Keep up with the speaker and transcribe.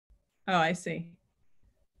Oh, I see.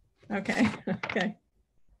 Okay. Okay.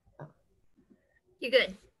 You're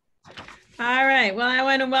good. All right. Well, I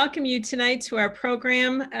want to welcome you tonight to our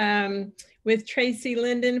program with Tracy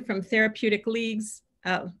Linden from Therapeutic Leagues.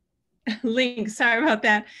 Link, sorry about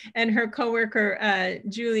that. And her coworker,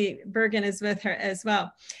 Julie Bergen, is with her as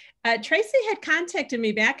well. Tracy had contacted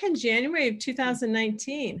me back in January of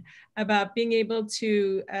 2019 about being able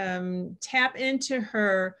to tap into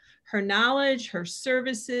her knowledge, her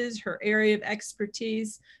services, her area of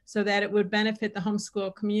expertise, so that it would benefit the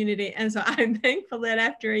homeschool community. And so I'm thankful that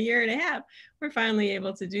after a year and a half, we're finally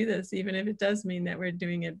able to do this, even if it does mean that we're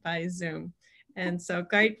doing it by Zoom. And so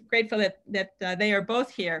grateful that they are both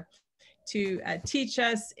here to teach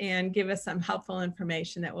us and give us some helpful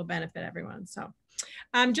information that will benefit everyone. So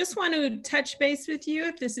just want to touch base with you.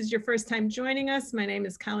 If this is your first time joining us, my name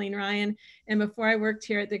is Colleen Ryan. And before I worked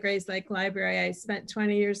here at the Grays Lake Library, I spent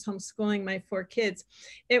 20 years homeschooling my 4 kids.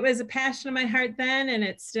 It was a passion of my heart then, and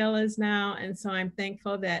it still is now. And so I'm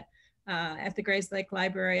thankful that at the Grays Lake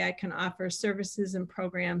Library, I can offer services and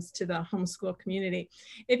programs to the homeschool community.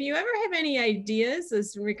 If you ever have any ideas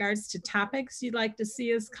as in regards to topics you'd like to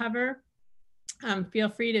see us cover, feel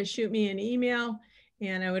free to shoot me an email.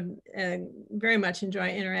 And I would very much enjoy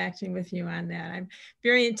interacting with you on that. I'm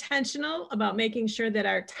very intentional about making sure that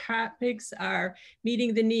our topics are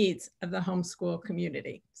meeting the needs of the homeschool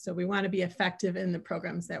community. So we want to be effective in the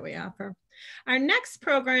programs that we offer. Our next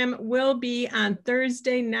program will be on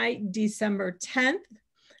Thursday night, December 10th.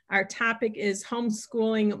 Our topic is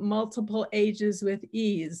homeschooling multiple ages with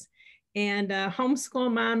ease. And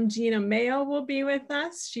homeschool mom Gina Mayo will be with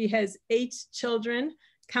us. She has 8 children.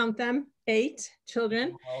 Count them, 8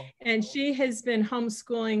 children, and she has been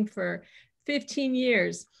homeschooling for 15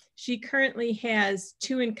 years. She currently has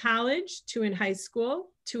 2 in college, 2 in high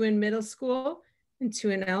school, 2 in middle school, and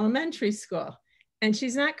 2 in elementary school. And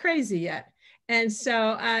she's not crazy yet. And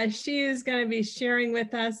so she is going to be sharing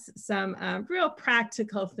with us some real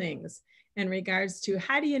practical things in regards to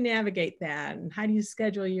how do you navigate that and how do you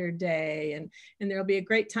schedule your day, and there'll be a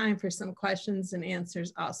great time for some questions and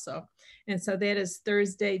answers also. And so that is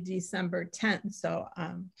Thursday, December 10th. So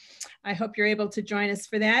I hope you're able to join us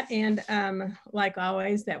for that. And like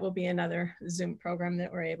always, that will be another Zoom program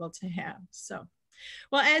that we're able to have. So,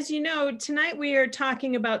 well, as you know, tonight we are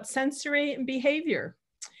talking about sensory and behavior.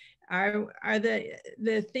 Are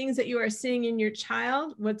the things that you are seeing in your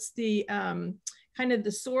child, what's the kind of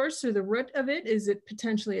the source or the root of it? Is it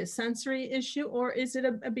potentially a sensory issue, or is it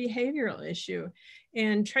a behavioral issue?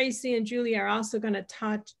 And Tracy and Julie are also going to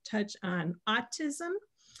touch on autism,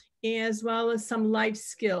 as well as some life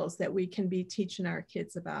skills that we can be teaching our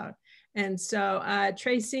kids about. And so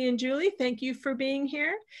Tracy and Julie, thank you for being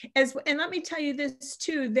here. And let me tell you this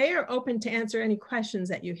too, they are open to answer any questions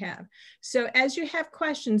that you have. So as you have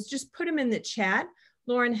questions, just put them in the chat.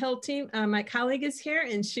 Lauren Hilty, my colleague, is here,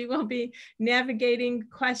 and she will be navigating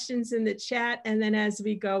questions in the chat. And then as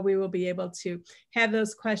we go, we will be able to have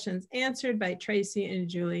those questions answered by Tracy and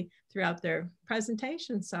Julie throughout their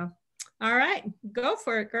presentation. So, all right, go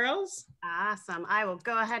for it, girls. Awesome. I will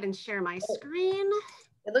go ahead and share my screen.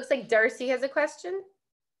 It looks like Darcy has a question.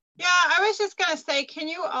 Yeah, I was just gonna say, can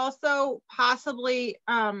you also possibly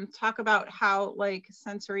talk about how like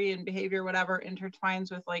sensory and behavior, whatever,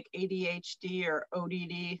 intertwines with like ADHD or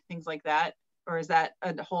ODD, things like that? Or is that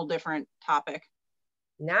a whole different topic?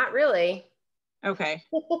 Not really. Okay.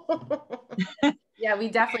 Yeah, we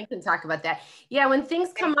definitely can talk about that. Yeah, when things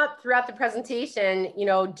come up throughout the presentation, you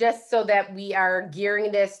know, just so that we are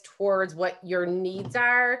gearing this towards what your needs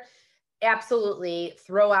are, absolutely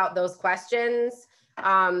throw out those questions.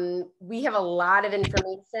 We have a lot of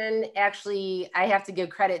information. Actually, I have to give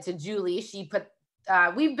credit to Julie. She put,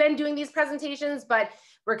 we've been doing these presentations, but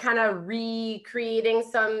we're kind of recreating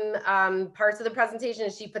some parts of the presentation,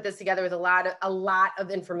 and she put this together with a lot of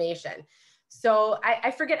information. So I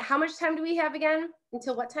forget, how much time do we have again?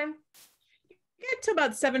 Until what time? Get to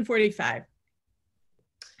about 7:45.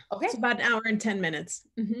 Okay. It's about an hour and 10 minutes.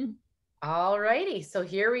 Mm-hmm. All righty. So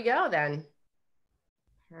here we go then.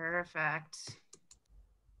 Perfect.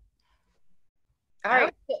 All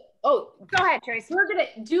right. Oh, go ahead, Tracy.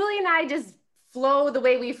 Julie and I just flow the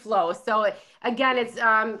way we flow. So again, it's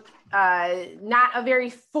not a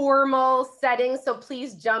very formal setting. So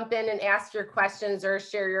please jump in and ask your questions or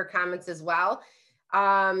share your comments as well.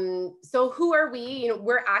 So who are we? You know,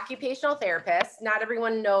 we're occupational therapists. Not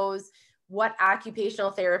everyone knows what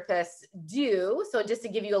occupational therapists do. So just to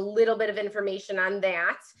give you a little bit of information on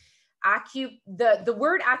that, the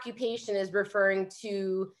word occupation is referring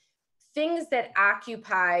to things that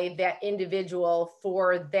occupy that individual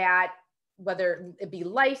for that whether it be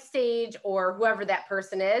life stage or whoever that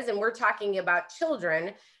person is. And we're talking about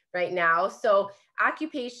children right now. So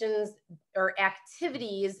occupations or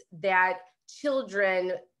activities that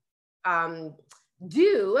children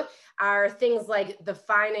do are things like the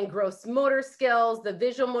fine and gross motor skills, the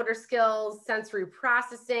visual motor skills, sensory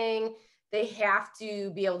processing. They have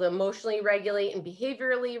to be able to emotionally regulate and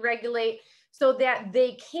behaviorally regulate so that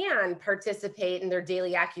they can participate in their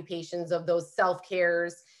daily occupations of those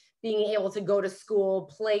self-cares, being able to go to school,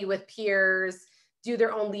 play with peers, do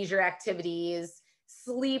their own leisure activities,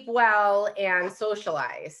 sleep well, and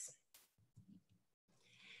socialize.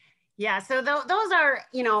 Yeah, so those are,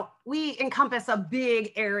 you know, we encompass a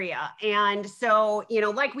big area. And so, you know,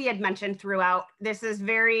 like we had mentioned throughout, this is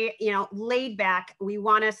very, you know, laid back. We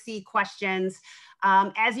want to see questions.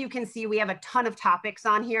 As you can see, we have a ton of topics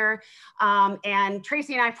on here. And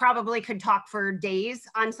Tracy and I probably could talk for days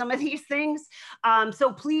on some of these things.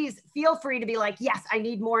 So please feel free to be like, yes, I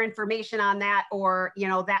need more information on that, or, you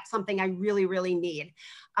know, that's something I really, really need.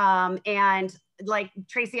 And like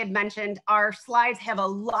Tracy had mentioned, our slides have a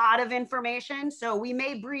lot of information, so we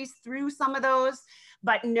may breeze through some of those,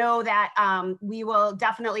 but know that we will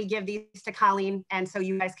definitely give these to Colleen, and so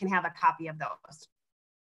you guys can have a copy of those.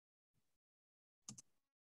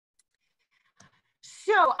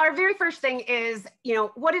 So our very first thing is, you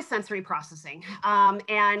know, what is sensory processing?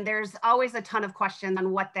 And there's always a ton of questions on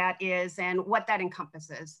what that is and what that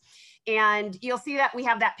encompasses. And you'll see that we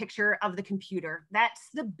have that picture of the computer. That's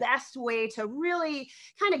the best way to really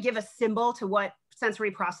kind of give a symbol to what sensory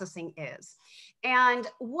processing is. And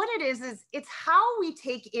what it is it's how we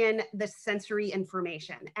take in the sensory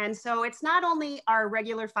information. And so it's not only our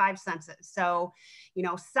regular 5 senses. So, you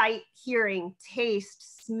know, sight, hearing,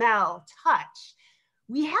 taste, smell, touch.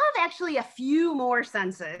 We have actually a few more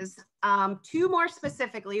senses, 2 more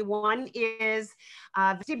specifically. One is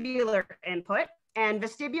vestibular input. And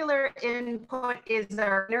vestibular input is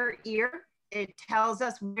our inner ear. It tells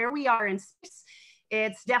us where we are in space.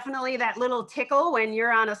 It's definitely that little tickle when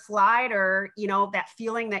you're on a slide, or, you know, that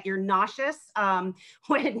feeling that you're nauseous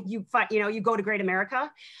when you go to Great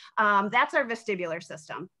America. That's our vestibular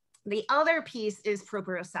system. The other piece is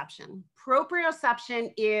proprioception.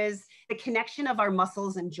 Proprioception is the connection of our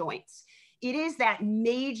muscles and joints. It is that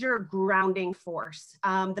major grounding force.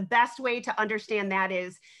 The best way to understand that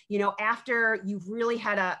is, you know, after you've really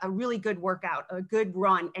had a really good workout, a good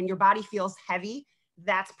run, and your body feels heavy,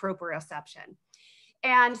 that's proprioception.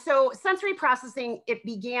 And so sensory processing, it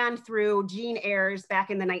began through Jean Ayres back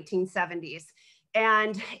in the 1970s.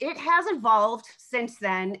 And it has evolved since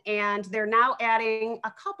then, and they're now adding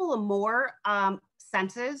a couple of more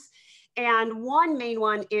senses. And one main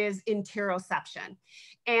one is interoception.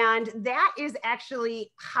 And that is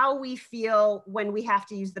actually how we feel when we have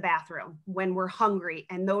to use the bathroom, when we're hungry,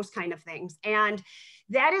 and those kind of things. And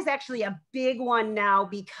that is actually a big one now,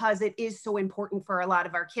 because it is so important for a lot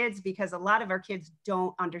of our kids, because a lot of our kids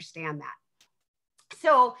don't understand that.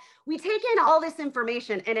 So we take in all this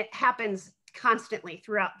information, and it happens constantly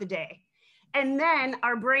throughout the day. And then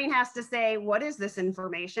our brain has to say, what is this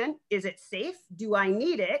information? Is it safe? Do I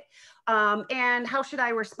need it? And how should I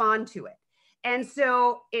respond to it? And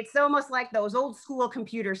so it's almost like those old school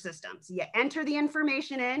computer systems. You enter the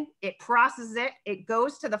information in, it processes it, it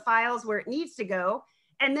goes to the files where it needs to go,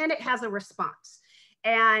 and then it has a response.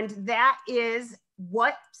 And that is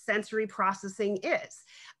what sensory processing is.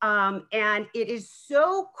 And it is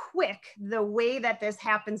so quick the way that this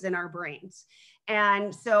happens in our brains.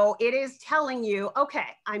 And so it is telling you, okay,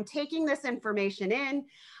 I'm taking this information in.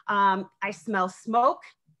 I smell smoke.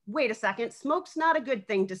 Wait a second, smoke's not a good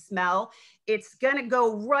thing to smell. It's gonna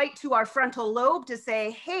go right to our frontal lobe to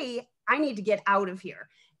say, hey, I need to get out of here.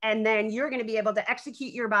 And then you're gonna be able to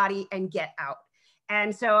execute your body and get out.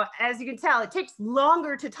 And so as you can tell, it takes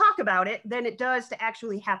longer to talk about it than it does to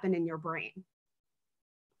actually happen in your brain.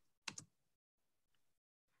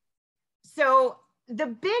 So the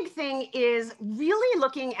big thing is really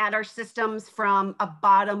looking at our systems from a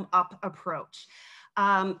bottom-up approach.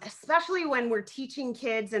 Especially when we're teaching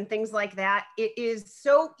kids and things like that, it is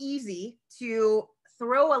so easy to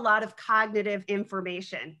throw a lot of cognitive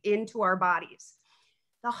information into our bodies.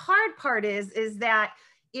 The hard part is that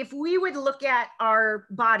if we would look at our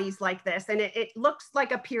bodies like this, and it looks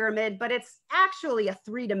like a pyramid, but it's actually a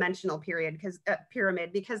 3-dimensional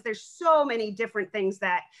pyramid because there's so many different things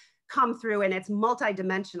that come through, and it's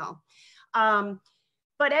multidimensional.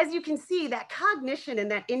 But as you can see, that cognition and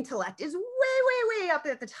that intellect is way up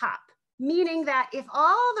at the top, meaning that if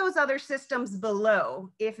all those other systems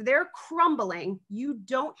below, if they're crumbling, you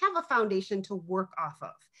don't have a foundation to work off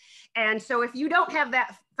of. And so if you don't have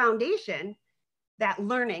that foundation, that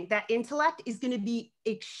learning, that intellect is going to be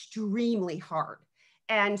extremely hard.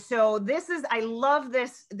 And so this is, I love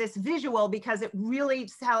this visual because it really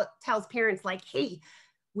tells parents like, hey,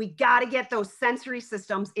 we got to get those sensory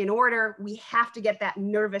systems in order. We have to get that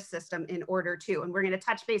nervous system in order too. And we're going to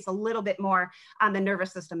touch base a little bit more on the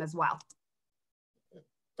nervous system as well.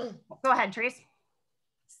 Go ahead, Trace.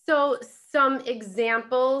 So some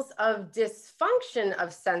examples of dysfunction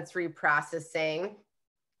of sensory processing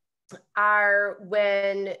are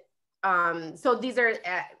when, so these are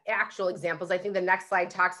actual examples. I think the next slide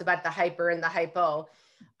talks about the hyper and the hypo.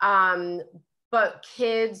 But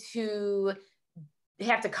kids who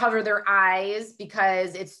have to cover their eyes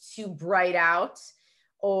because it's too bright out,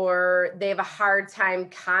 or they have a hard time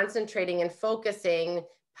concentrating and focusing,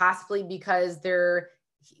 possibly because they're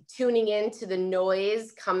tuning into the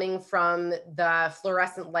noise coming from the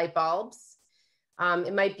fluorescent light bulbs.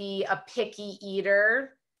 It might be a picky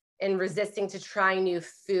eater and resisting to try new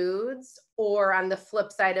foods, or on the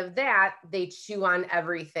flip side of that, they chew on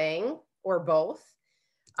everything, or both.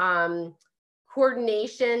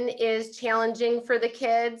 Coordination is challenging for the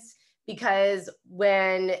kids because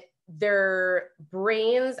when their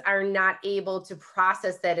brains are not able to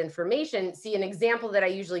process that information. See, an example that I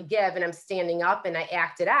usually give, and I'm standing up and I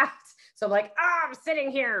act it out. So I'm like, oh, I'm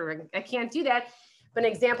sitting here, I can't do that. But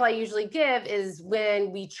an example I usually give is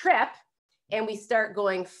when we trip and we start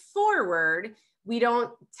going forward, we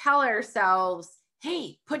don't tell ourselves,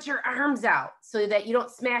 hey, put your arms out so that you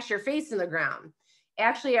don't smash your face in the ground.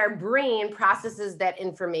 Actually, our brain processes that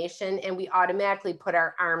information and we automatically put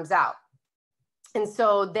our arms out. And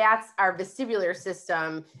so that's our vestibular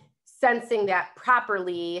system sensing that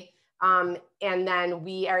properly. And then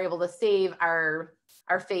we are able to save our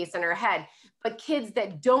face and our head. But kids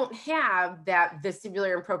that don't have that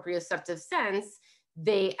vestibular and proprioceptive sense,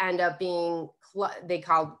 they end up being, they're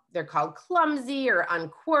called clumsy or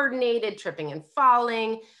uncoordinated, tripping and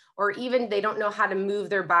falling, or even they don't know how to move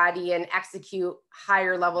their body and execute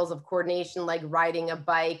higher levels of coordination, like riding a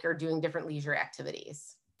bike or doing different leisure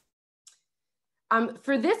activities.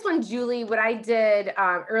 For this one, Julie, what I did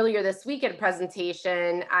earlier this week at a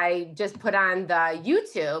presentation, I just put on the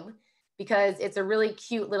YouTube because it's a really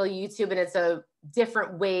cute little YouTube and it's a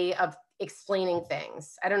different way of explaining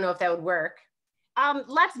things. I don't know if that would work.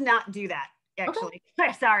 Let's not do that. Actually,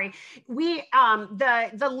 okay. Sorry. We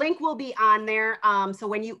the link will be on there. So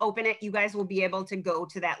when you open it, you guys will be able to go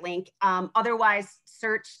to that link. Otherwise,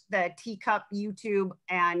 search the Teacup YouTube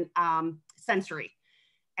and sensory.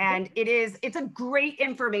 And it's a great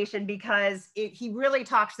information because he really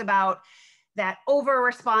talks about that over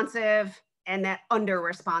responsive and that under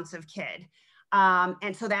responsive kid.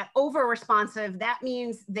 And so that over responsive, that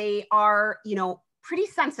means they are, pretty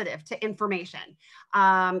sensitive to information.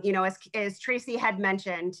 As Tracy had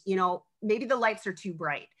mentioned, maybe the lights are too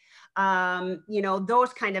bright.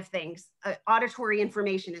 Those kind of things. Auditory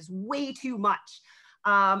information is way too much.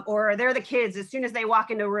 Or they're the kids, as soon as they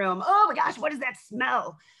walk into a room, oh my gosh, what is that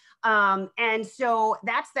smell? And so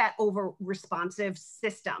that's that over responsive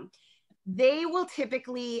system. They will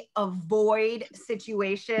typically avoid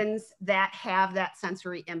situations that have that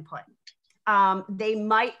sensory input. They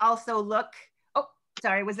might also look,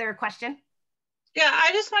 sorry, was there a question? Yeah,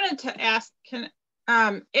 I just wanted to ask,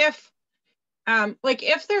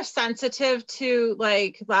 if they're sensitive to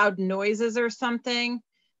like loud noises or something,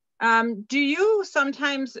 do you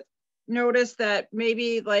sometimes notice that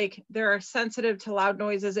maybe like they're sensitive to loud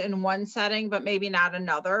noises in one setting, but maybe not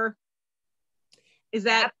another? Is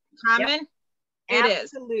that common? Yep.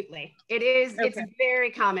 Absolutely. It is. Okay. It's very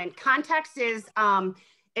common. Context is,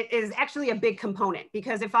 it is actually a big component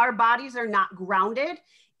because if our bodies are not grounded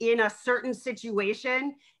in a certain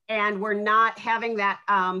situation and we're not having that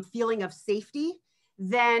feeling of safety,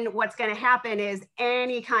 then what's going to happen is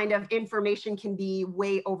any kind of information can be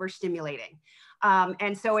way overstimulating.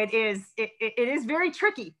 And so it is very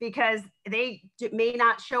tricky because they may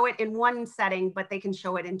not show it in one setting, but they can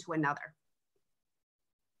show it into another.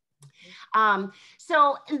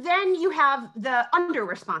 So then you have the under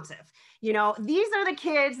responsive. These are the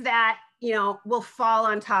kids that, will fall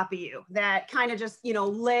on top of you, that kind of just,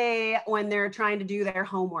 lay when they're trying to do their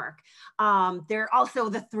homework. They're also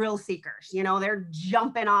the thrill seekers, they're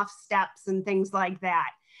jumping off steps and things like that.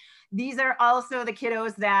 These are also the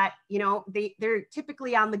kiddos that, they're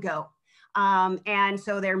typically on the go. And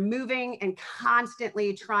so they're moving and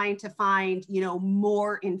constantly trying to find,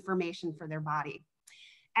 more information for their body.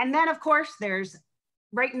 And then of course there's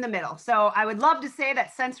right in the middle. So I would love to say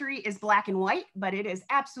that sensory is black and white, but it is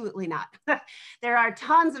absolutely not. There are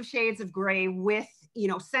tons of shades of gray with, you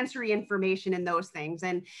know, sensory information in those things.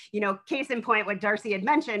 And, you know, case in point, what Darcy had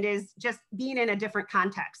mentioned is just being in a different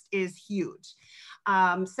context is huge.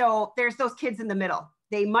 So there's those kids in the middle.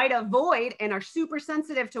 They might avoid and are super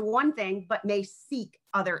sensitive to one thing, but may seek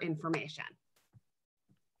other information.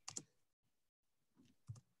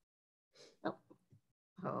 Oh,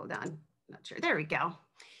 hold on. Not sure. There we go.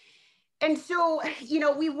 And so, you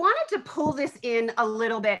know, we wanted to pull this in a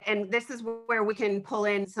little bit, and this is where we can pull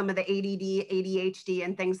in some of the ADD, ADHD,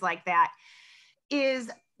 and things like that, is,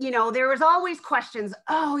 you know, there was always questions,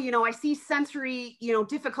 oh, you know, I see sensory, you know,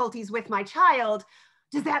 difficulties with my child.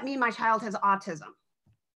 Does that mean my child has autism?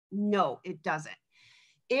 No, it doesn't.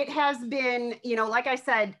 It has been, you know, like I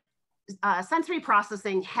said, sensory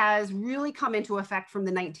processing has really come into effect from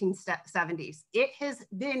the 1970s. It has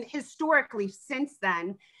been historically since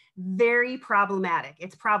then very problematic.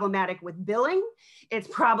 It's problematic with billing. It's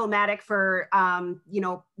problematic for, you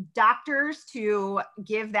know, doctors to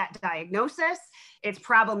give that diagnosis. It's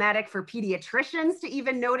problematic for pediatricians to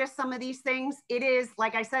even notice some of these things. It is,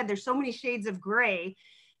 like I said, there's so many shades of gray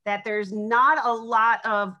that there's not a lot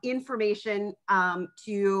of information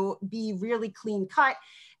to be really clean cut.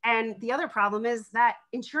 And the other problem is that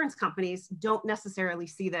insurance companies don't necessarily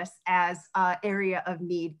see this as an area of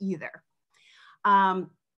need either.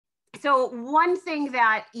 So one thing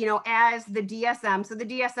that, you know, as the DSM, so the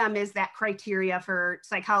DSM is that criteria for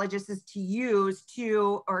psychologists is to use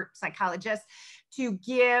to, or psychologists, to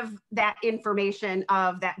give that information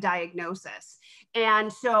of that diagnosis.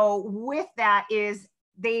 And so with that is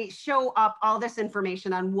they show up all this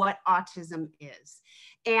information on what autism is.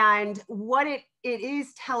 And what it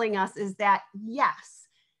is telling us is that, yes,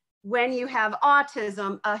 when you have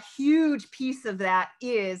autism, a huge piece of that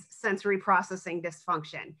is sensory processing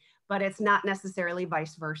dysfunction, but it's not necessarily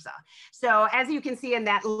vice versa. So as you can see in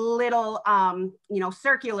that little, you know,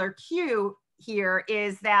 circular cue here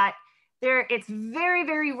is that it's very,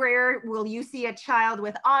 very rare will you see a child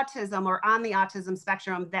with autism or on the autism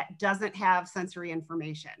spectrum that doesn't have sensory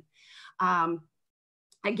information.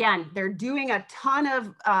 Again, they're doing a ton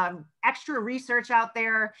of extra research out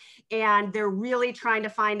there, and they're really trying to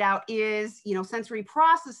find out, is, you know, sensory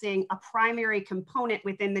processing a primary component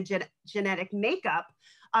within the genetic makeup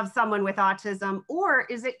of someone with autism, or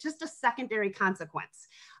is it just a secondary consequence?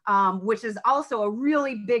 Which is also a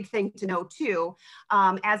really big thing to know too,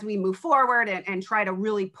 as we move forward and try to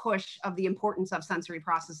really push of the importance of sensory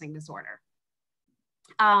processing disorder.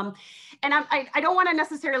 And I don't want to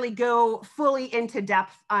necessarily go fully into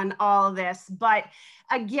depth on all of this, but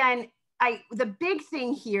again, the big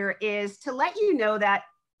thing here is to let you know that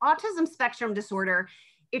autism spectrum disorder,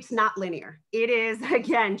 it's not linear. It is,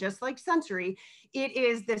 again, just like sensory, it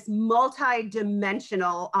is this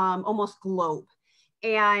multi-dimensional, almost globe.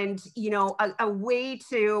 And, you know, a way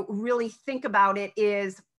to really think about it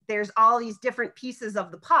is there's all these different pieces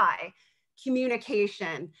of the pie: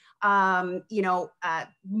 communication, you know,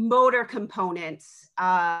 motor components,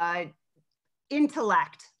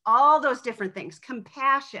 intellect, all those different things,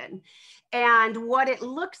 compassion. And what it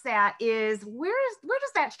looks at is where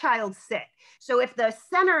does that child sit? So if the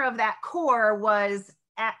center of that core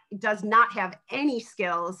does not have any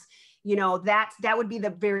skills, you know, that would be the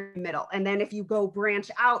very middle. And then if you go branch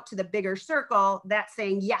out to the bigger circle, that's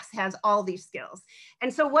saying yes, has all these skills.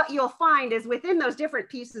 And so what you'll find is within those different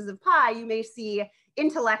pieces of pie, you may see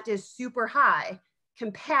intellect is super high,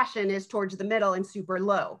 compassion is towards the middle and super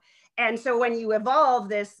low. And so when you evolve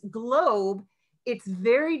this globe, it's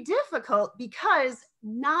very difficult because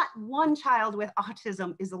not one child with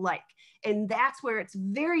autism is alike. And that's where it's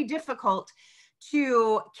very difficult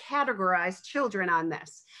to categorize children on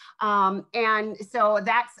this. And so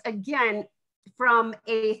that's, again, from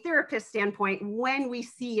a therapist standpoint, when we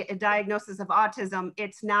see a diagnosis of autism,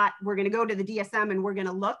 it's not, we're going to go to the DSM and we're going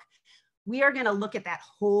to look. We are going to look at that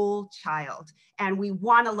whole child, and we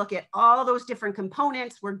want to look at all those different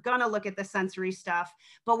components. We're going to look at the sensory stuff,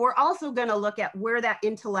 but we're also going to look at where that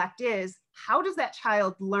intellect is. How does that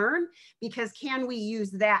child learn? Because can we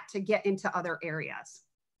use that to get into other areas?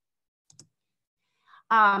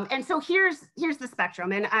 And so here's the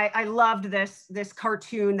spectrum. And I loved this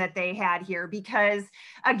cartoon that they had here, because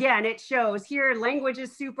again, it shows here language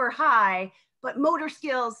is super high, but motor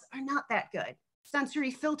skills are not that good.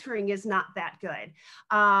 Sensory filtering is not that good,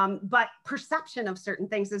 but perception of certain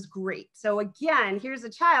things is great. So again, here's a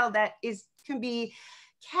child that can be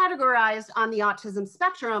categorized on the autism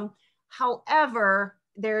spectrum. However,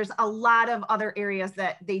 there's a lot of other areas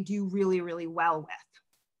that they do really, really well with.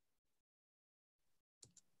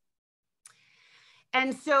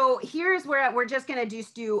 And so here's where we're just going to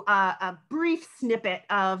just do a brief snippet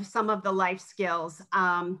of some of the life skills.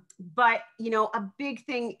 But, a big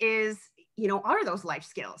thing is, are those life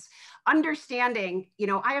skills? Understanding,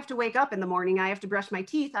 I have to wake up in the morning, I have to brush my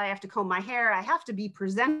teeth, I have to comb my hair, I have to be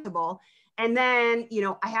presentable. And then,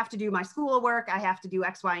 I have to do my schoolwork, I have to do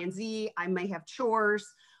X, Y, and Z, I may have chores,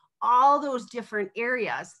 all those different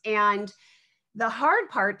areas. And the hard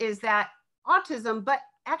part is that autism, but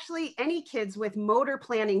actually any kids with motor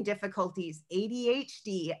planning difficulties,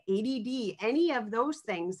 ADHD, ADD, any of those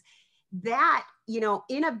things, that,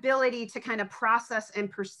 inability to kind of process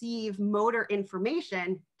and perceive motor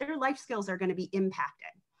information, their life skills are going to be impacted.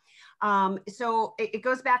 So it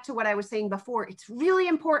goes back to what I was saying before. It's really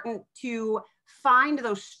important to find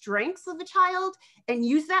those strengths of a child and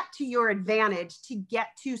use that to your advantage to get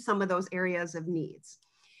to some of those areas of needs.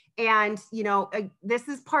 And, this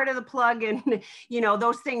is part of the plug and,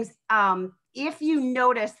 those things. If you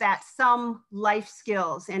notice that some life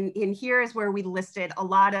skills, and here is where we listed a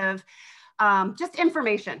lot of just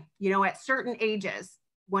information, at certain ages,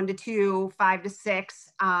 1 to 2, 5 to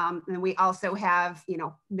 6. And we also have,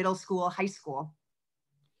 middle school, high school.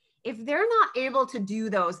 If they're not able to do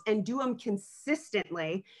those and do them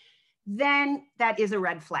consistently, then that is a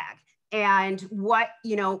red flag. And what,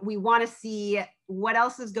 we want to see what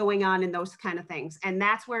else is going on in those kind of things. And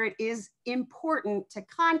that's where it is important to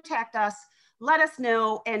contact us, let us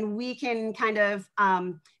know, and we can kind of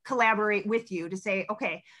collaborate with you to say,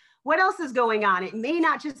 okay, what else is going on? It may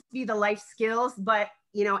not just be the life skills, but,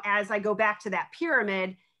 as I go back to that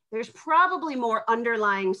pyramid, there's probably more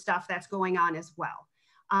underlying stuff that's going on as well.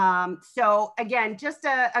 So again, just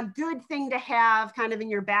a good thing to have kind of in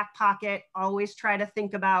your back pocket. Always try to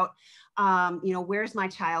think about, where's my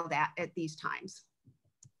child at these times?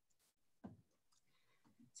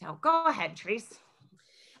 So go ahead, Trace.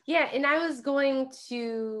 Yeah, and I was going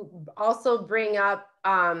to also bring up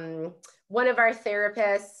one of our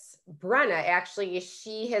therapists, Brenna, actually.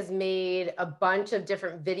 She has made a bunch of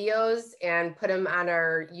different videos and put them on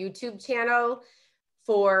our YouTube channel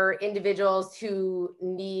for individuals who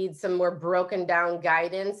need some more broken down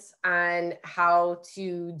guidance on how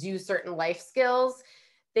to do certain life skills.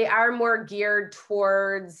 They are more geared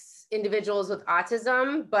towards individuals with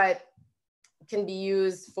autism, but can be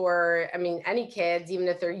used for, any kids, even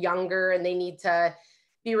if they're younger and they need to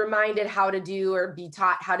be reminded how to do or be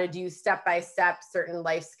taught how to do step-by-step certain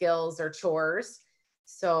life skills or chores.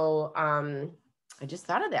 So I just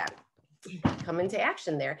thought of that, come into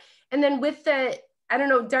action there. And then with the, I don't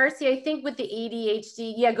know, Darcy, I think with the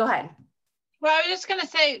ADHD, yeah, go ahead. Well, I was just going to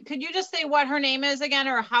say, could you just say what her name is again,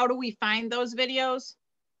 or how do we find those videos?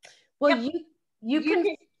 Well, Yep.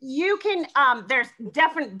 you can, there's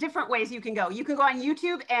different ways you can go. You can go on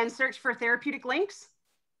YouTube and search for therapeutic links,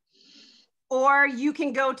 or you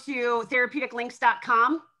can go to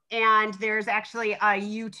therapeuticlinks.com and there's actually a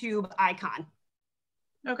YouTube icon.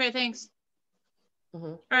 Okay, thanks. Mm-hmm.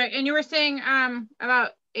 All right, and you were saying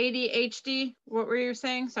about ADHD. What were you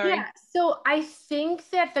saying? Sorry. Yeah, so I think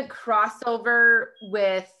that the crossover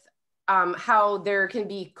with how there can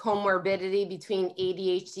be comorbidity between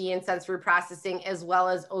ADHD and sensory processing, as well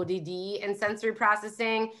as ODD and sensory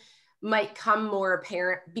processing, might become more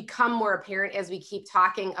apparent as we keep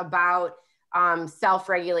talking about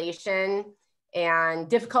self-regulation and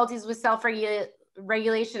difficulties with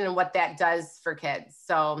self-regulation and what that does for kids.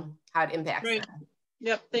 So how it impacts them.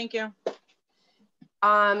 Yep, thank you.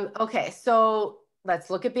 Okay, so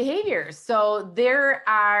let's look at behaviors. So there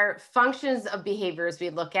are functions of behaviors we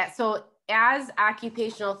look at. So as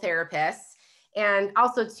occupational therapists, and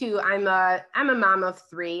also too, I'm a mom of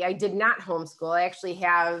 3. I did not homeschool. I actually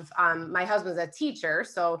have, my husband's a teacher.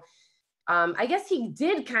 So I guess he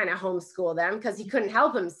did kind of homeschool them because he couldn't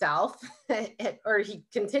help himself or he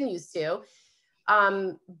continues to.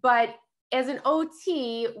 But as an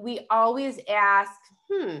OT, we always ask,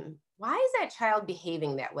 why is that child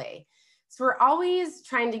behaving that way? So we're always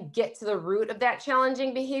trying to get to the root of that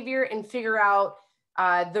challenging behavior and figure out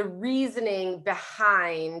the reasoning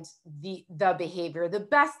behind the behavior the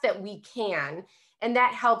best that we can. And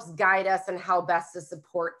that helps guide us on how best to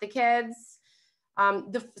support the kids.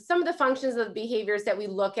 Some of the functions of the behaviors that we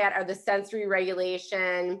look at are the sensory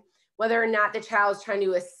regulation, whether or not the child is trying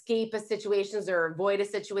to escape a situation or avoid a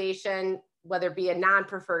situation, whether it be a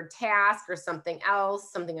non-preferred task or something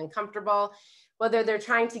else, something uncomfortable, whether they're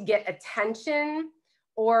trying to get attention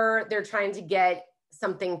or they're trying to get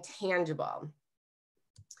something tangible.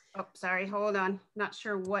 Oh, sorry, hold on. Not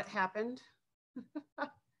sure what happened.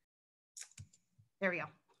 There we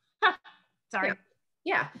go. Sorry.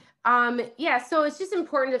 Yeah. Yeah, so it's just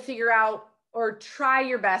important to figure out or try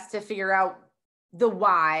your best to figure out the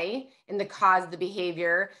why and the cause of the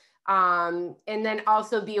behavior. And then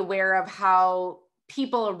also be aware of how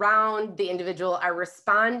people around the individual are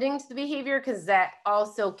responding to the behavior, because that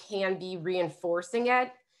also can be reinforcing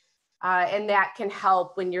it. And that can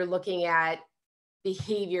help when you're looking at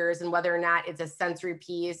behaviors and whether or not it's a sensory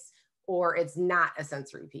piece or it's not a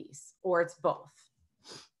sensory piece, or it's both.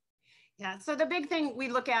 Yeah, so the big thing we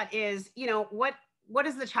look at is, you know, what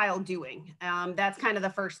is the child doing? That's kind of the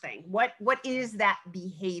first thing. What is that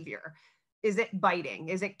behavior? Is it biting?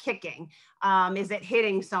 Is it kicking? Is it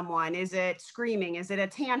hitting someone? Is it screaming? Is it a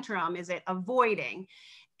tantrum? Is it avoiding?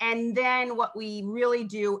 And then what we really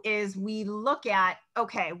do is we look at,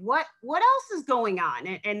 okay, what else is going on?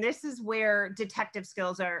 And this is where detective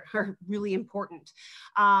skills are really important,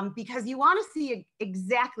 because you want to see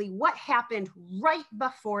exactly what happened right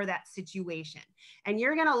before that situation. And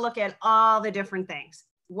you're going to look at all the different things.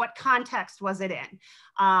 What context was it in?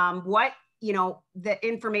 What, you know, the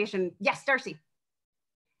information. Yes, Darcy.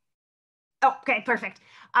 Oh, okay, perfect.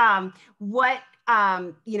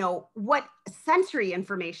 You know, what sensory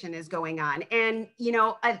information is going on? And, you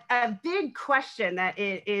know, a big question that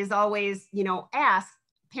is always, you know, asked,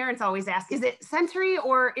 parents always ask, is it sensory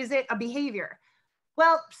or is it a behavior?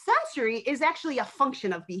 Well, sensory is actually a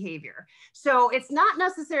function of behavior. So it's not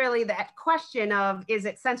necessarily that question of, is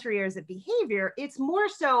it sensory or is it behavior? It's more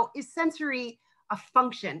so, is sensory a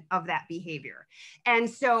function of that behavior? And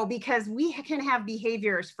so, because we can have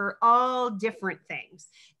behaviors for all different things,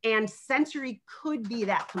 and sensory could be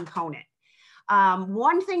that component.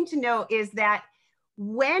 One thing to note is that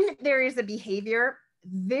when there is a behavior,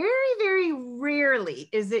 very, very rarely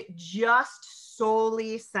is it just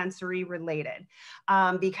solely sensory related,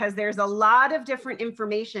 because there's a lot of different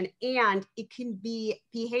information, and it can be,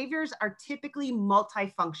 behaviors are typically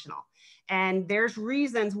multifunctional. And there's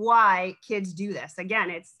reasons why kids do this. Again,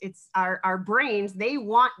 it's our brains, they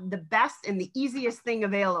want the best and the easiest thing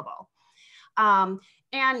available.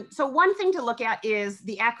 And so one thing to look at is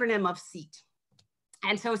the acronym of SEAT.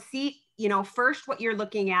 And so SEAT, you know, first what you're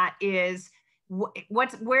looking at is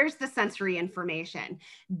where's the sensory information?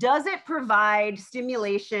 Does it provide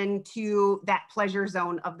stimulation to that pleasure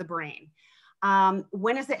zone of the brain?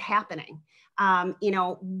 When is it happening? You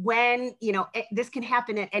know, when, you know, this can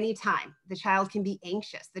happen at any time. The child can be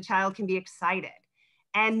anxious, the child can be excited.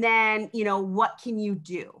 And then, you know, what can you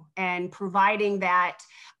do? And providing that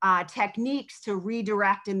techniques to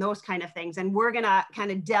redirect and those kind of things. And we're gonna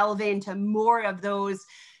kind of delve into more of those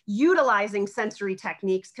utilizing sensory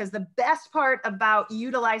techniques, because the best part about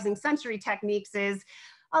utilizing sensory techniques is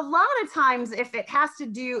a lot of times if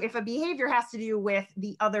a behavior has to do with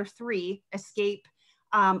the other three, escape,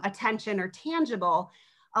 attention, or tangible,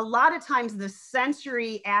 a lot of times the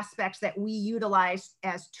sensory aspects that we utilize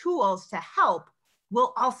as tools to help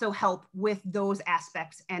will also help with those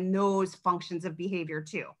aspects and those functions of behavior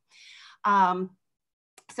too.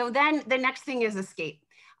 So then the next thing is escape.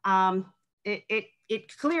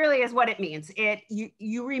 It clearly is what it means.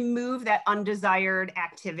 You remove that undesired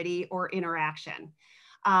activity or interaction.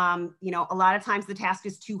 You know, a lot of times the task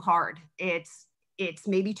is too hard. It's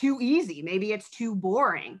maybe too easy, maybe it's too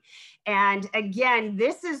boring. And again,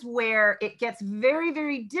 this is where it gets very,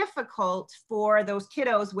 very difficult for those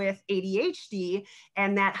kiddos with ADHD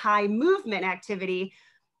and that high movement activity,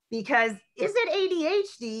 because is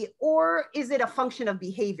it ADHD or is it a function of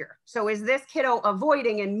behavior? So is this kiddo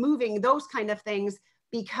avoiding and moving those kind of things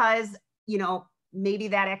because, you know, maybe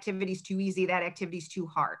that activity is too easy, that activity is too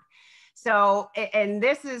hard. So, and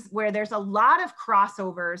this is where there's a lot of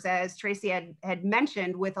crossovers, as Tracy had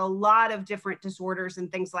mentioned, with a lot of different disorders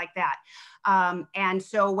and things like that. And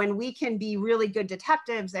so when we can be really good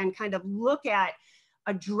detectives and kind of look at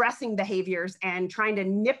addressing behaviors and trying to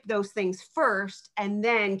nip those things first, and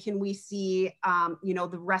then can we see, you know,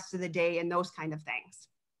 the rest of the day and those kind of things.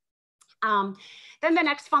 Then the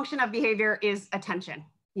next function of behavior is attention.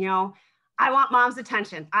 You know, I want mom's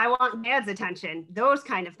attention. I want dad's attention, those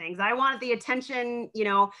kind of things. I want the attention, you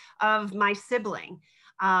know, of my sibling.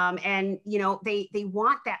 And, you know, they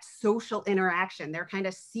want that social interaction. They're kind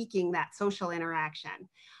of seeking that social interaction.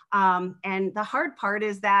 And the hard part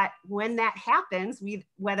is that when that happens,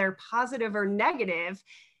 whether positive or negative,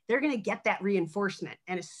 they're going to get that reinforcement.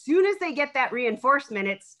 And as soon as they get that reinforcement,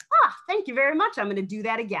 it's, thank you very much, I'm going to do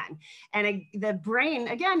that again. And the brain,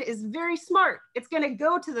 again, is very smart. It's going to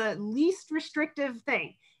go to the least restrictive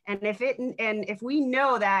thing. And if we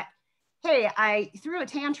know that, hey, I threw a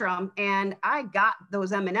tantrum and I got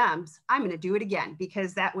those M&Ms, I'm going to do it again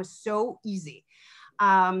because that was so easy.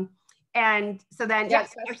 And so then,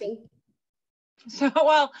 yes. So,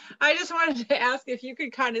 well, I just wanted to ask if you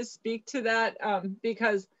could kind of speak to that,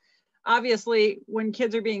 because obviously when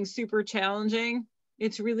kids are being super challenging,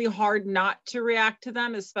 it's really hard not to react to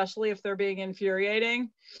them, especially if they're being infuriating.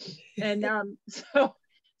 And so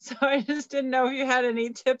I just didn't know if you had any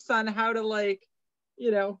tips on how to, like,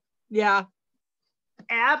 yeah.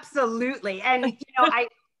 Absolutely. And,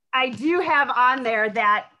 I do have on there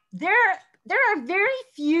that there are very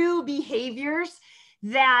few behaviors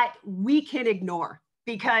that we can ignore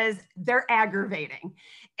because they're aggravating.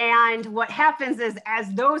 And what happens is,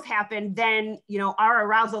 as those happen, then, our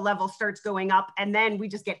arousal level starts going up, and then we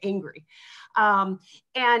just get angry.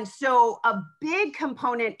 And so a big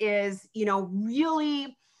component is,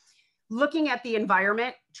 really looking at the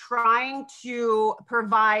environment, trying to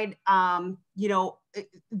provide,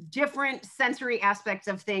 different sensory aspects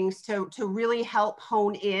of things to really help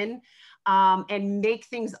hone in and make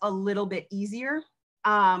things a little bit easier.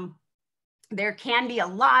 There can be a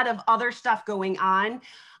lot of other stuff going on.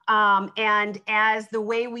 And as the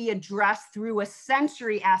way we address through a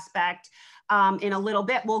sensory aspect in a little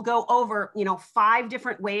bit, we'll go over, 5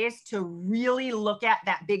 different ways to really look at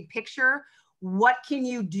that big picture. What can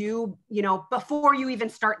you do, before you even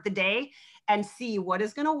start the day, and see what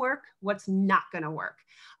is going to work, what's not going to work.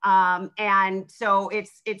 And so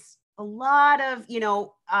it's a lot of,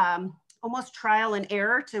 almost trial and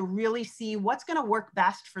error to really see what's going to work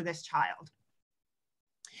best for this child.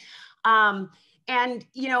 And,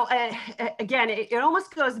 again, it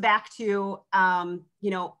almost goes back to,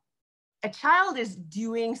 a child is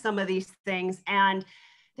doing some of these things and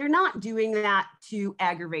they're not doing that to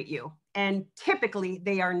aggravate you. And typically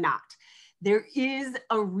they are not. There is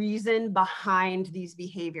a reason behind these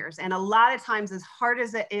behaviors. And a lot of times, as hard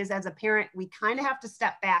as it is as a parent, we kind of have to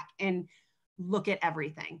step back and look at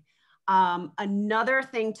everything. Another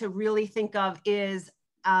thing to really think of is,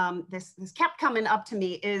 this kept coming up to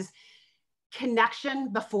me, is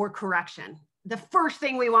connection before correction. The first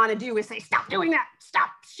thing we want to do is say, stop doing that, stop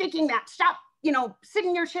shaking that, stop, sit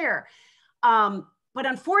in your chair. But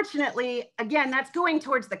unfortunately, again, that's going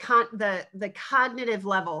towards the cognitive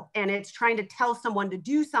level, and it's trying to tell someone to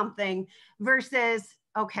do something versus,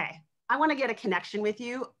 okay, I want to get a connection with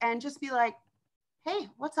you and just be like, hey,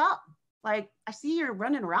 what's up? Like, I see you're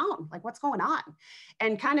running around, like, what's going on?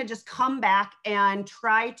 And kind of just come back and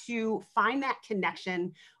try to find that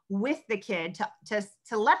connection with the kid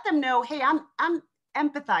to let them know, hey, I'm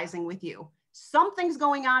empathizing with you. Something's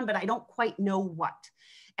going on, but I don't quite know what.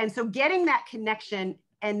 And so getting that connection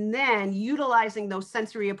and then utilizing those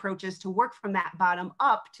sensory approaches to work from that bottom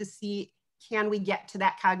up to see, can we get to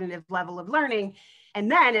that cognitive level of learning?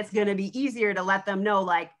 And then it's going to be easier to let them know,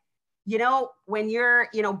 like, when you're,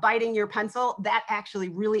 biting your pencil, that actually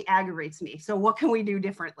really aggravates me. So what can we do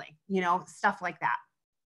differently? Stuff like that.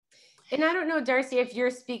 And I don't know, Darcy, if you're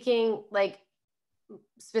speaking like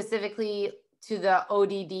specifically to the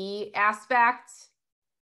ODD aspect.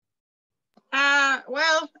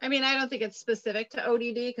 Well, I mean, I don't think it's specific to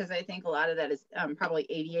ODD because I think a lot of that is probably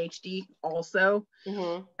ADHD also.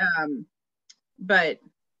 Mm-hmm. But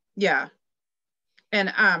yeah.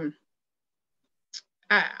 And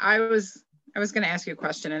I was going to ask you a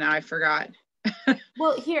question and I forgot.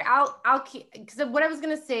 Well, here, I'll keep, because what I was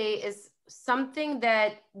going to say is something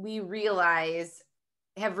that we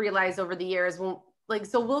have realized over the years.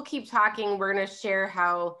 So we'll keep talking. We're going to share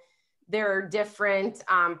how there are different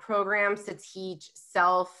programs to teach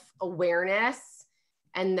self-awareness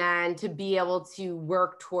and then to be able to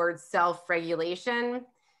work towards self-regulation.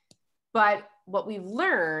 But what we've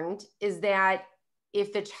learned is that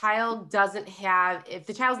if the child's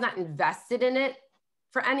not invested in it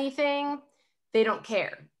for anything, they don't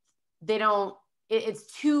care. It's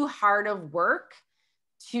too hard of work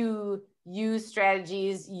to use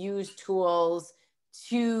strategies, use tools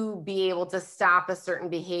to be able to stop a certain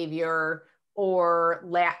behavior or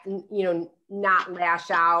not lash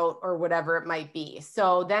out or whatever it might be.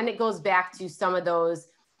 So then it goes back to some of those,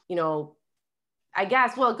 it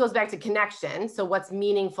goes back to connection. So what's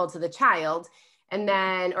meaningful to the child and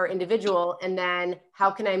then, or individual, and then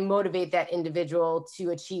how can I motivate that individual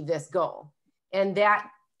to achieve this goal? And that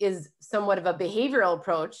is somewhat of a behavioral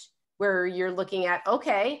approach where you're looking at,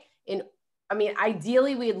 okay,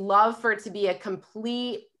 ideally we'd love for it to be a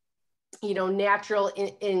complete, natural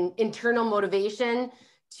internal motivation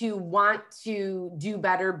to want to do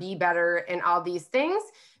better, be better, and all these things.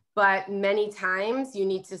 But many times you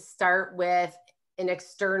need to start with an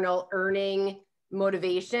external earning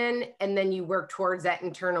motivation, and then you work towards that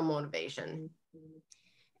internal motivation.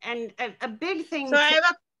 And a big thing. So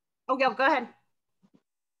go ahead.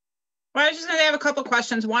 Well, I was just going to have a couple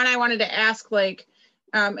questions. One, I wanted to ask,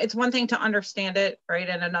 it's one thing to understand it, right?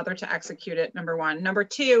 And another to execute it, number one. Number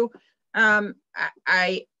two,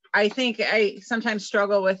 I I think I sometimes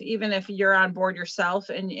struggle with, even if you're on board yourself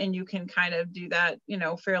and you can kind of do that, you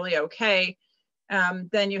know, fairly okay,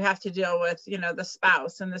 then you have to deal with, you know, the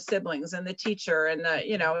spouse and the siblings and the teacher and the,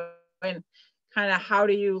 you know, and kind of how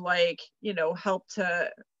do you, like, you know, help to,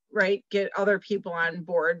 right, get other people on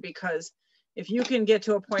board? Because if you can get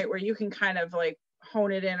to a point where you can kind of like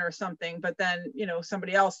hone it in or something, but then, you know,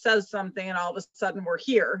 somebody else says something and all of a sudden we're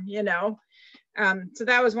here, you know? So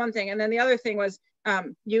that was one thing. And then the other thing was,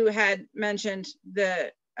 you had mentioned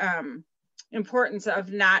the importance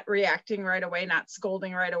of not reacting right away, not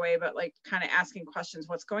scolding right away, but like kind of asking questions,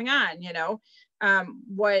 what's going on, you know?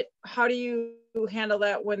 How do you handle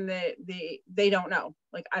that when they don't know?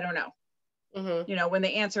 Like, I don't know, Mm-hmm. you know, when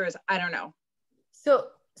the answer is, I don't know. So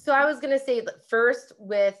I was going to say that first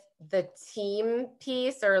with the team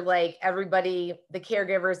piece, or like everybody, the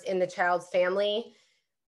caregivers in the child's family,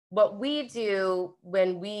 what we do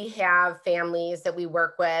when we have families that we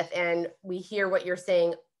work with and we hear what you're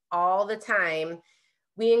saying all the time,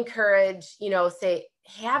 we encourage, you know, say,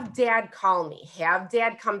 have dad call me, have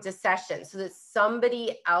dad come to session, so that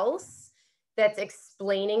somebody else that's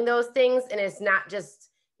explaining those things, and it's not just,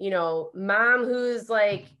 you know, mom who's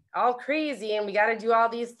like all crazy and we got to do all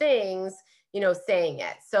these things, you know, saying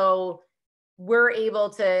it. So we're able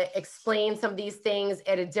to explain some of these things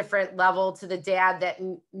at a different level to the dad that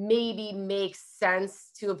maybe makes sense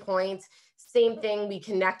to a point. Same thing, we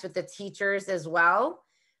connect with the teachers as well,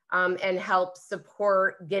 and help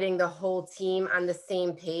support getting the whole team on the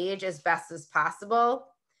same page as best as possible.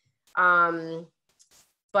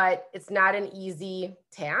 But it's not an easy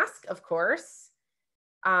task, of course.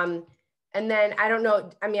 And then I don't know,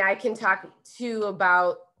 I mean, I can talk too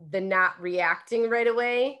about the not reacting right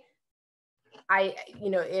away. You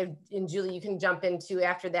know, and Julie, you can jump into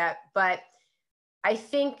after that, but I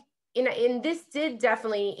think in this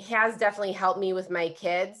has definitely helped me with my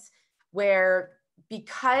kids, where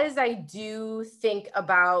because I do think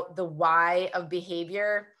about the why of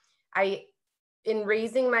behavior, in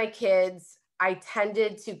raising my kids, I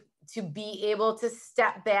tended to be able to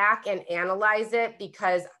step back and analyze it,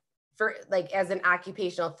 because for like, as an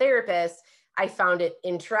occupational therapist, I found it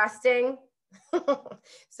interesting.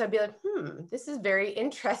 So I'd be like, this is very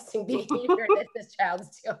interesting behavior that this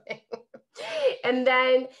child's doing. And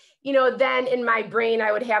then, you know, then in my brain,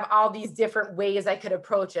 I would have all these different ways I could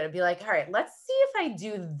approach it. I'd be like, all right, let's see if I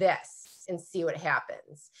do this and see what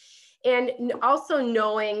happens. And also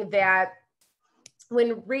knowing that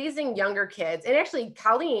when raising younger kids, and actually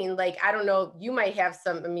Colleen, like, I don't know, you might have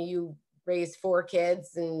some, I mean, you raised 4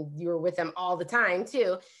 kids and you were with them all the time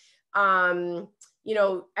too. You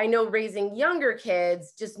know, I know raising younger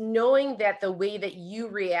kids, just knowing that the way that you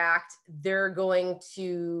react, they're going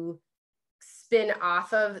to spin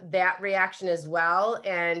off of that reaction as well.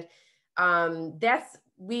 And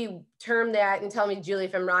we term that, and tell me, Julie,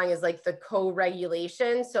 if I'm wrong, is like the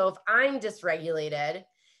co-regulation. So if I'm dysregulated,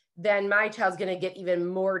 then my child's going to get even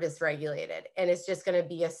more dysregulated, and it's just going to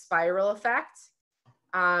be a spiral effect.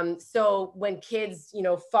 So when kids, you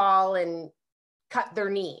know, fall and cut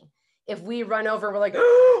their knee, if we run over, we're like,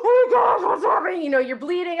 oh my God, what's happening? You know, you're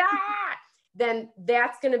bleeding, then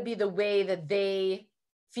that's going to be the way that they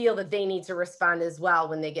feel that they need to respond as well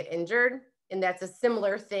when they get injured. And that's a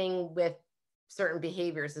similar thing with certain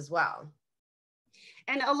behaviors as well.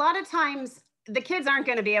 And a lot of times the kids aren't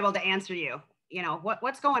going to be able to answer you, you know,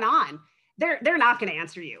 what's going on. They're not going to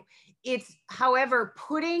answer you. It's, however,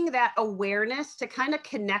 putting that awareness to kind of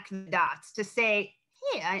connect the dots, to say,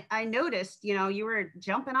 hey, I noticed, you know, you were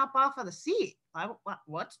jumping up off of the seat.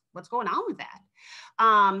 What's going on with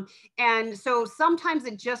that? And so sometimes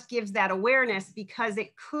it just gives that awareness, because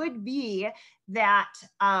it could be that,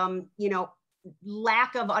 you know,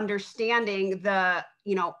 lack of understanding the,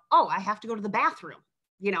 you know, oh, I have to go to the bathroom.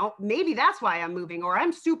 You know, maybe that's why I'm moving, or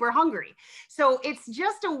I'm super hungry. So it's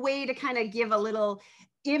just a way to kind of give a little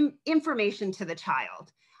information to the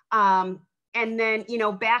child. And then, you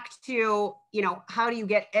know, back to, you know, how do you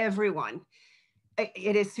get everyone?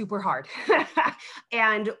 It is super hard.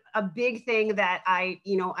 And a big thing that I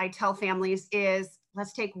tell families is,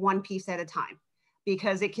 let's take one piece at a time,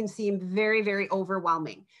 because it can seem very, very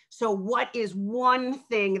overwhelming. So what is one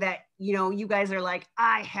thing that, you know, you guys are like,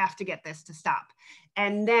 I have to get this to stop?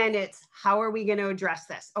 And then it's, how are we going to address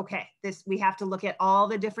this? Okay, we have to look at all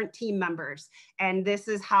the different team members, and this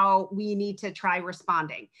is how we need to try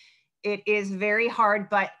responding. It is very hard,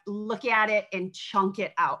 but look at it and chunk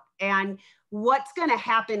it out. And what's going to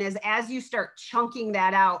happen is, as you start chunking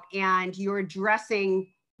that out and you're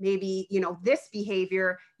addressing maybe, you know, this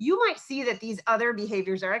behavior, you might see that these other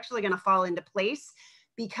behaviors are actually going to fall into place,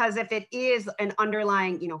 because if it is an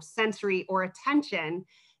underlying, you know, sensory or attention,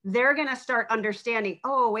 they're going to start understanding,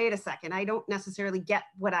 oh, wait a second, I don't necessarily get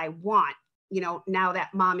what I want, you know, now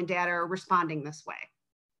that mom and dad are responding this way.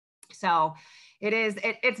 So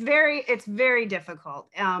it's very difficult.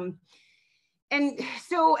 And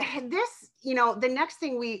so this, you know, the next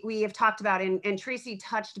thing we have talked about, and Tracy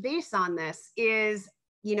touched base on this, is,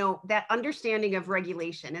 you know, that understanding of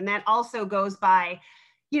regulation. And that also goes by,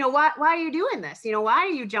 you know, why are you doing this? You know, why are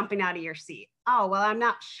you jumping out of your seat? Oh, well, I'm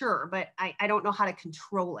not sure, but I don't know how to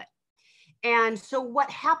control it. And so what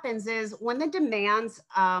happens is when the demands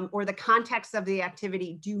or the context of the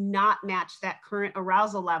activity do not match that current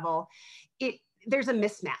arousal level, there's a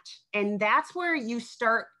mismatch. And that's where you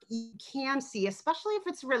can see, especially if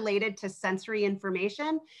it's related to sensory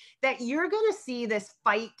information, that you're going to see this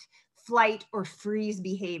fight, flight, or freeze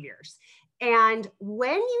behaviors. And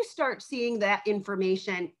when you start seeing that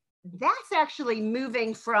information, that's actually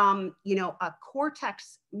moving from, you know, a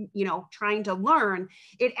cortex, you know, trying to learn,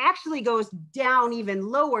 it actually goes down even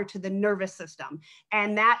lower to the nervous system.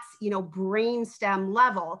 And that's, you know, brainstem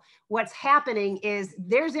level. What's happening is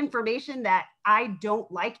there's information that I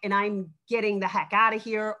don't like, and I'm getting the heck out of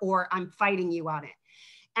here, or I'm fighting you on it.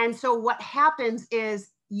 And so what happens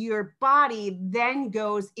is your body then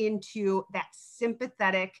goes into that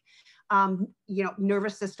sympathetic, you know,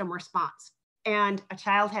 nervous system response. And a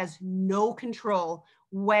child has no control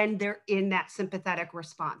when they're in that sympathetic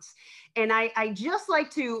response. And I just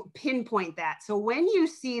like to pinpoint that. So when you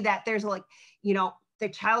see that there's like, you know, the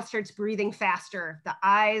child starts breathing faster, the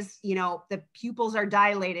eyes, you know, the pupils are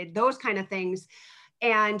dilated, those kind of things,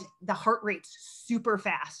 and the heart rate's super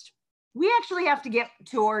fast, we actually have to get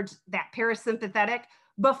towards that parasympathetic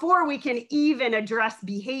before we can even address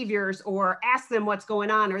behaviors or ask them what's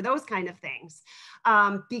going on or those kind of things,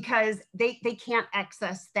 because they can't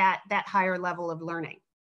access that higher level of learning.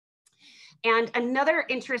 And another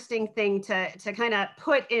interesting thing to kind of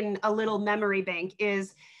put in a little memory bank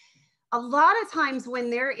is a lot of times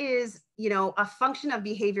when there is, you know, a function of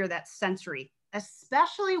behavior that's sensory,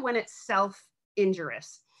 especially when it's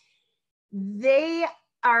self-injurious, they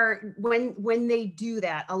are, when they do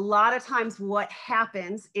that, a lot of times what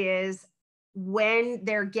happens is when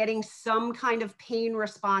they're getting some kind of pain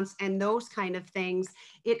response and those kind of things,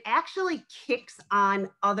 it actually kicks on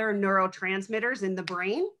other neurotransmitters in the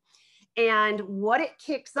brain. And what it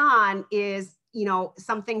kicks on is, you know,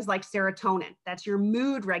 some things like serotonin, that's your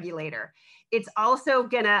mood regulator. It's also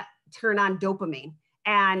gonna turn on dopamine,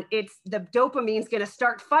 and the dopamine's gonna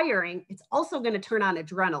start firing. It's also gonna turn on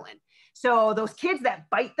adrenaline. So those kids that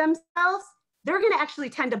bite themselves, they're going to actually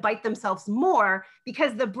tend to bite themselves more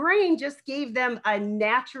because the brain just gave them a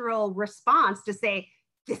natural response to say,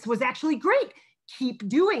 this was actually great, keep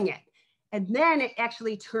doing it. And then it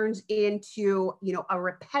actually turns into, you know, a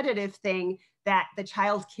repetitive thing that the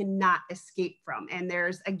child cannot escape from. And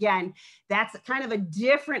there's, again, that's kind of a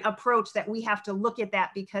different approach that we have to look at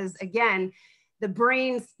that, because again, the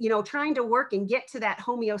brain's, you know, trying to work and get to that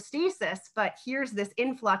homeostasis, but here's this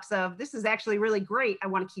influx of, this is actually really great, I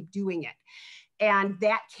want to keep doing it. And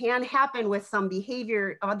that can happen with some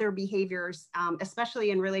behavior, other behaviors, especially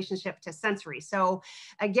in relationship to sensory. So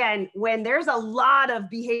again, when there's a lot of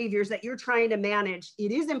behaviors that you're trying to manage,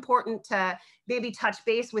 it is important to maybe touch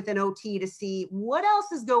base with an OT to see what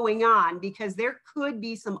else is going on, because there could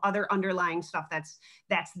be some other underlying stuff that's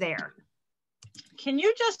there. Can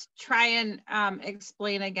you just try and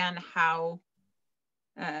explain again how,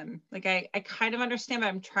 like I kind of understand, but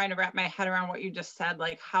I'm trying to wrap my head around what you just said,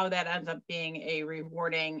 like how that ends up being a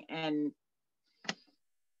rewarding and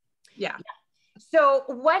yeah. So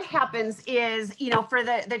what happens is, you know, for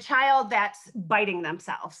the child that's biting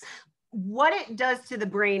themselves, what it does to the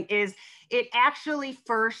brain is it actually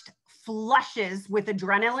first flushes with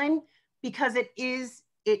adrenaline because it is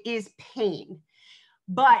pain.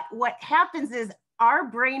 But what happens is our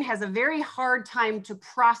brain has a very hard time to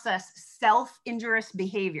process self-injurious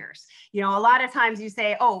behaviors. You know, a lot of times you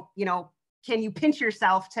say, oh, you know, can you pinch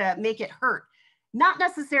yourself to make it hurt? Not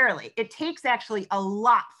necessarily. It takes actually a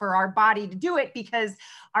lot for our body to do it because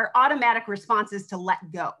our automatic response is to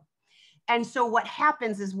let go. And so what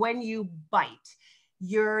happens is when you bite,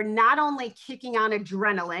 you're not only kicking on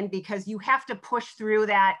adrenaline because you have to push through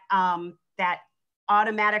that, that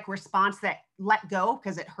automatic response, that let go,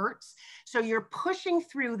 because it hurts. So you're pushing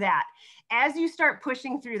through that. As you start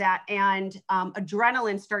pushing through that and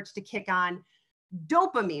adrenaline starts to kick on,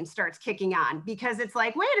 dopamine starts kicking on, because it's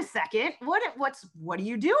like, wait a second, what are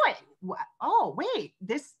you doing? Oh, wait,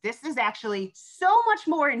 this is actually so much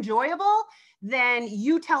more enjoyable than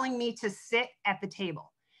you telling me to sit at the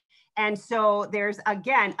table. And so there's,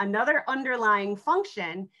 again, another underlying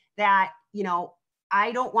function that, you know,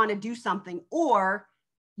 I don't want to do something, or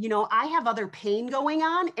you know, I have other pain going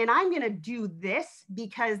on and I'm going to do this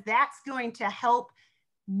because that's going to help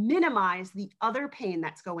minimize the other pain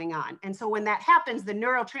that's going on. And so when that happens, the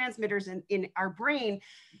neurotransmitters in our brain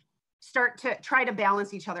start to try to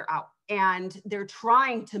balance each other out, and they're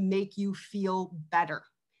trying to make you feel better.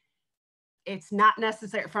 It's not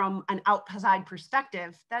necessary from an outside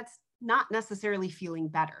perspective. That's not necessarily feeling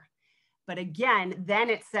better. But again, then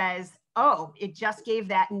it says, oh, it just gave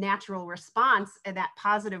that natural response and that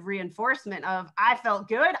positive reinforcement of, I felt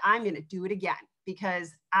good, I'm going to do it again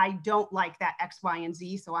because I don't like that X, Y, and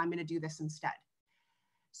Z, so I'm going to do this instead.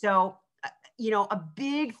 So, you know, a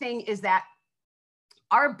big thing is that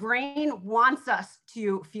our brain wants us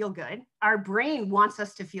to feel good. Our brain wants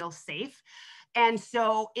us to feel safe. And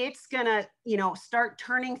so it's going to, you know, start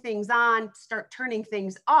turning things on, start turning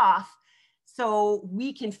things off so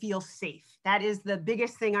we can feel safe. That is the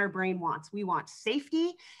biggest thing our brain wants. We want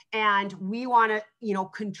safety, and we want to, you know,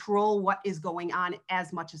 control what is going on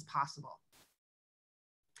as much as possible.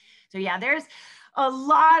 So yeah, there's a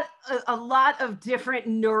lot of different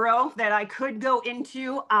neuro that I could go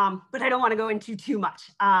into, but I don't want to go into too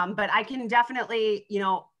much. But I can definitely, you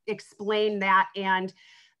know, explain that and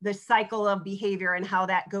the cycle of behavior and how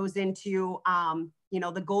that goes into, you know,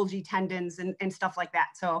 the Golgi tendons and stuff like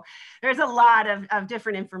that. So there's a lot of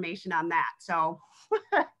different information on that. So,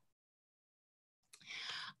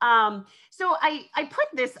 so I put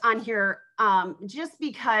this on here just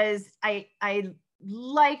because I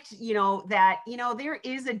liked, you know, that, you know, there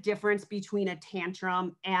is a difference between a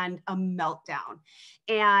tantrum and a meltdown.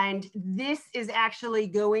 And this is actually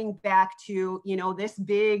going back to, you know, this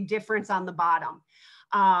big difference on the bottom.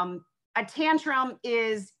 A tantrum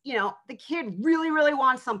is, you know, the kid really, really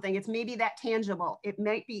wants something. It's maybe that tangible. It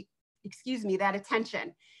might be, excuse me, that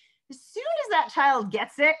attention. As soon as that child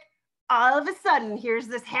gets it, all of a sudden, here's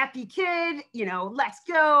this happy kid, you know, let's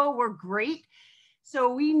go, we're great.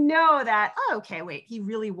 So we know that, oh, okay, wait, he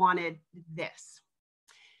really wanted this.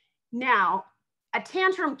 Now, a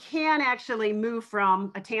tantrum can actually move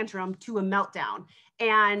from a tantrum to a meltdown.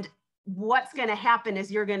 And what's going to happen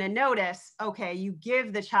is you're going to notice, okay, you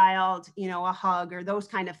give the child, you know, a hug or those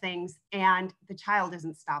kind of things, and the child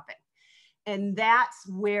isn't stopping. And that's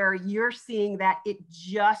where you're seeing that it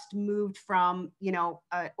just moved from, you know,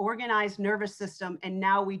 an organized nervous system, and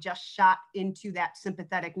now we just shot into that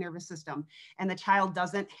sympathetic nervous system, and the child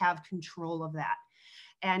doesn't have control of that.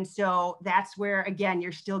 And so that's where, again,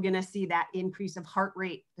 you're still going to see that increase of heart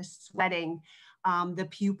rate, the sweating, the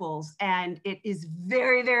pupils, and it is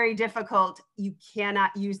very, very difficult. You cannot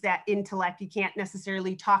use that intellect. You can't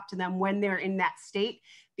necessarily talk to them when they're in that state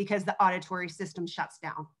because the auditory system shuts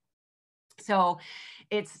down. So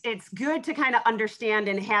it's good to kind of understand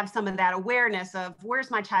and have some of that awareness of, where's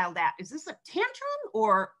my child at? Is this a tantrum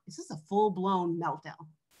or is this a full-blown meltdown?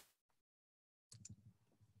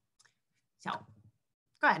 So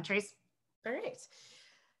go ahead, Trace. All right.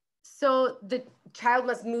 So the child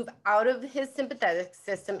must move out of his sympathetic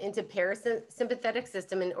system into parasympathetic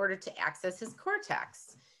system in order to access his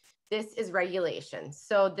cortex. This is regulation.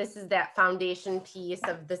 So this is that foundation piece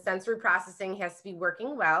of the sensory processing has to be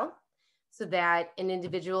working well so that an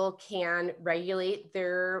individual can regulate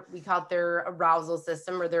their, we call it their arousal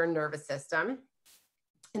system or their nervous system.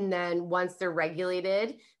 And then once they're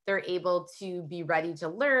regulated, they're able to be ready to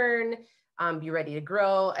learn, be ready to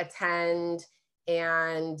grow, attend,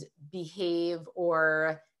 and behave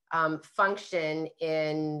or function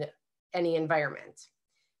in any environment.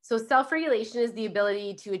 So self-regulation is the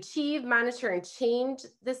ability to achieve, monitor, and change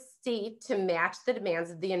the state to match the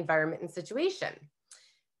demands of the environment and situation.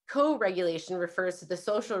 Co-regulation refers to the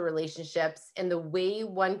social relationships and the way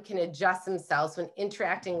one can adjust themselves when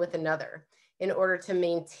interacting with another in order to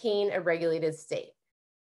maintain a regulated state.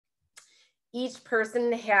 Each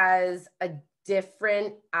person has a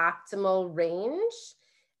different optimal range.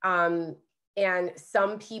 And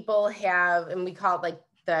some people have, and we call it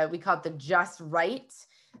the just right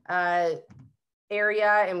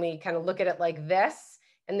area. And we kind of look at it like this,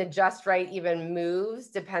 and the just right even moves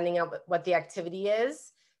depending on what the activity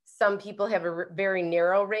is. Some people have a very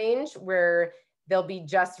narrow range where they'll be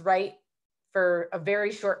just right for a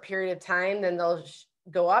very short period of time. Then they'll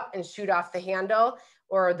go up and shoot off the handle,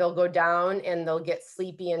 or they'll go down and they'll get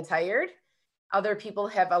sleepy and tired. Other people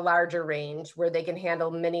have a larger range where they can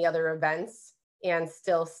handle many other events and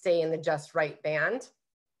still stay in the just right band.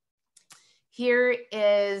 Here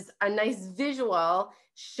is a nice visual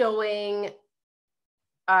showing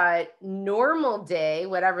a normal day,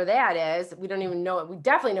 whatever that is. We don't even know it. We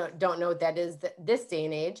definitely don't know what that is this day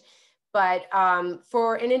and age. But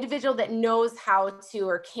for an individual that knows how to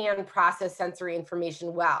or can process sensory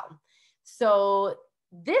information well. So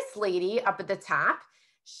This lady up at the top,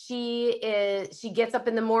 she gets up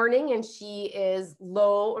in the morning and she is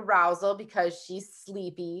low arousal because she's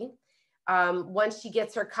sleepy. Once she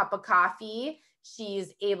gets her cup of coffee,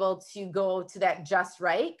 she's able to go to that just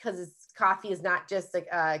right, because coffee is not just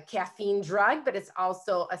a caffeine drug, but it's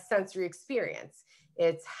also a sensory experience.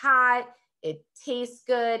 It's hot, it tastes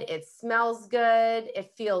good, it smells good,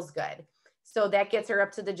 it feels good. So that gets her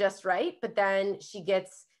up to the just right, but then she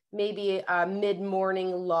gets maybe a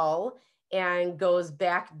mid-morning lull and goes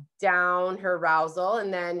back down her arousal,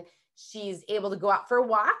 and then she's able to go out for a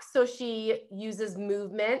walk. So she uses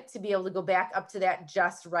movement to be able to go back up to that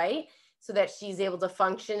just right, so that she's able to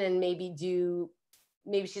function and maybe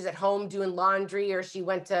she's at home doing laundry, or she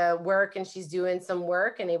went to work and she's doing some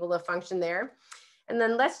work and able to function there. And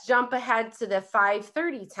then let's jump ahead to the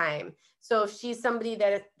 5:30 time. So if she's somebody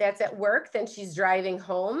that's at work, then she's driving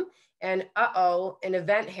home and an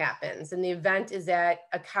event happens. And the event is that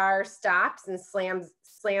a car stops and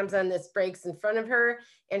slams on this brakes in front of her,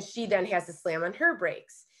 and she then has to slam on her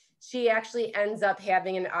brakes. She actually ends up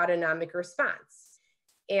having an autonomic response.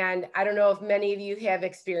 And I don't know if many of you have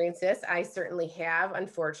experienced this. I certainly have,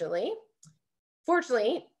 unfortunately.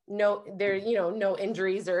 Fortunately, no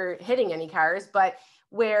injuries or hitting any cars, but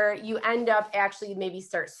where you end up actually maybe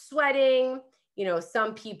start sweating.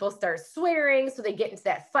 Some people start swearing, so they get into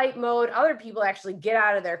that fight mode. Other people actually get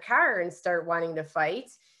out of their car and start wanting to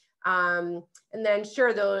fight. And then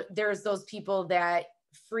sure, though, there's those people that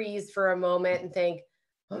freeze for a moment and think,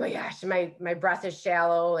 oh my gosh, my breath is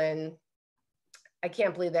shallow and I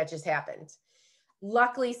can't believe that just happened.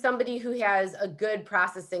 Luckily, somebody who has a good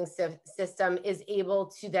processing system is able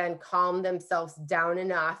to then calm themselves down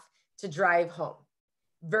enough to drive home,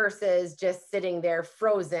 versus just sitting there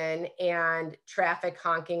frozen and traffic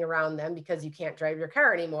honking around them because you can't drive your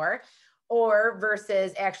car anymore, or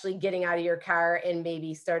versus actually getting out of your car and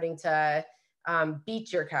maybe starting to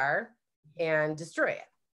beat your car and destroy it.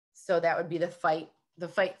 So that would be the fight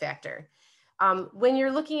factor. When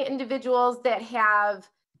you're looking at individuals that have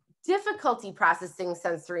difficulty processing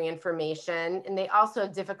sensory information, and they also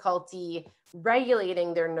have difficulty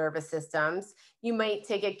regulating their nervous systems, you might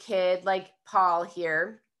take a kid like Paul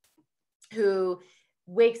here, who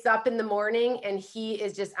wakes up in the morning and he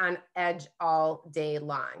is just on edge all day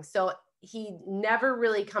long. So he never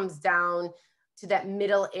really comes down to that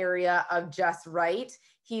middle area of just right.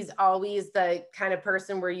 He's always the kind of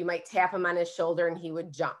person where you might tap him on his shoulder and he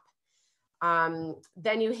would jump.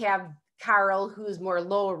 Then you have Carl, who's more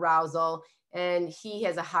low arousal, and he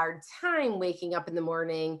has a hard time waking up in the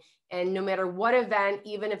morning. And no matter what event,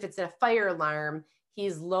 even if it's a fire alarm,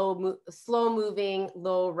 he's slow moving,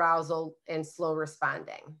 low arousal, and slow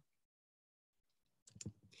responding.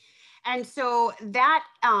 And so that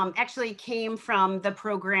actually came from the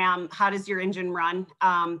program, How Does Your Engine Run?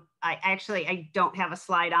 I don't have a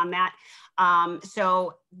slide on that.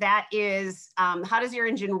 So that is How Does Your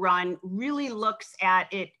Engine Run really looks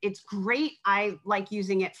at it. It's great. I like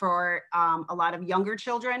using it for a lot of younger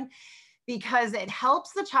children, because it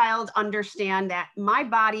helps the child understand that my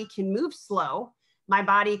body can move slow, my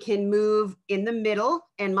body can move in the middle,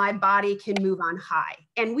 and my body can move on high.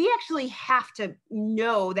 And we actually have to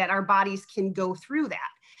know that our bodies can go through that.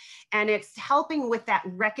 And it's helping with that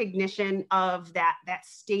recognition of that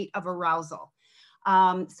state of arousal.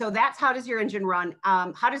 So that's How Does Your Engine Run?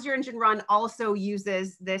 How Does Your Engine Run also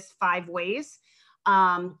uses this 5 ways.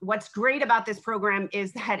 What's great about this program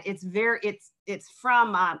is that it's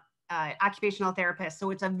from occupational therapists.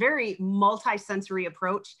 So it's a very multi-sensory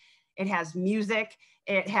approach. It has music,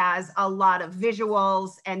 it has a lot of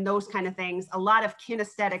visuals and those kind of things, a lot of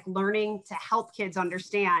kinesthetic learning to help kids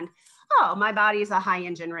understand, oh, my body's a high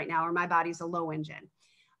engine right now, or my body's a low engine.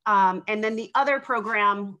 And then the other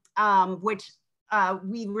program, which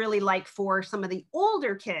we really like for some of the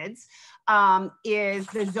older kids, is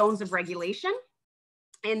the zones of regulation.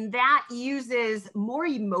 And that uses more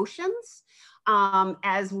emotions,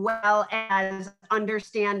 as well as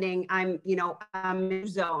understanding I'm in a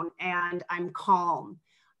zone and I'm calm.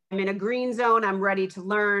 I'm in a green zone, I'm ready to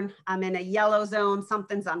learn. I'm in a yellow zone,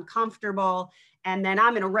 something's uncomfortable. And then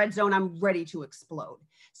I'm in a red zone, I'm ready to explode.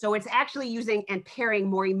 So it's actually using and pairing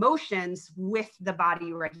more emotions with the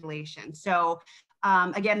body regulation. So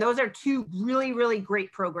again, those are 2 really, really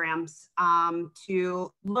great programs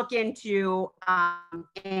to look into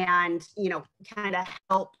and, kind of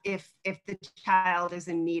help if the child is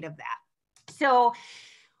in need of that. So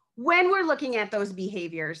when we're looking at those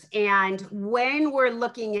behaviors and when we're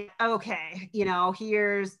looking at, okay,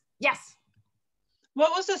 here's, yes.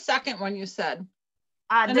 What was the second one you said?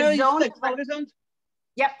 The zones. Zones?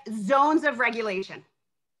 Yep, zones of regulation.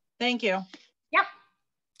 Thank you. Yep.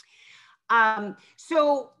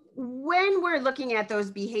 So when we're looking at those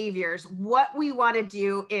behaviors, what we want to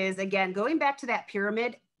do is, again, going back to that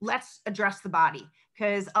pyramid, let's address the body.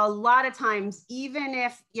 Because a lot of times, even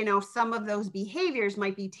if, you know, some of those behaviors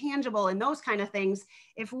might be tangible and those kind of things,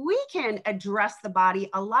 if we can address the body,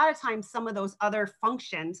 a lot of times some of those other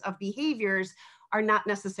functions of behaviors are not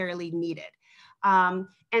necessarily needed.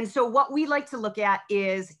 And so what we like to look at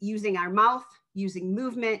is using our mouth, using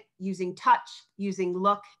movement, using touch, using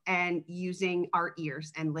look, and using our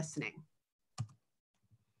ears and listening.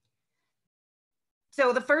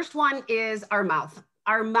 So the first one is our mouth.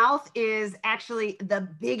 Our mouth is actually the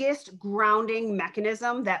biggest grounding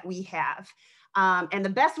mechanism that we have. And the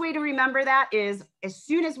best way to remember that is as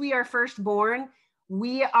soon as we are first born,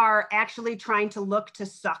 we are actually trying to look to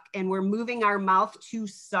suck, and we're moving our mouth to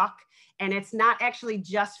suck. And it's not actually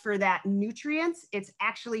just for that nutrients, it's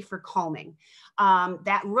actually for calming.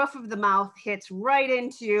 That roof of the mouth hits right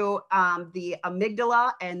into the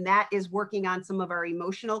amygdala, and that is working on some of our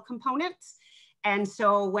emotional components. And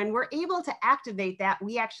so when we're able to activate that,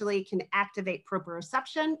 we actually can activate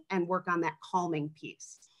proprioception and work on that calming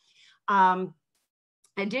piece.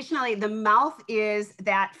 Additionally, the mouth is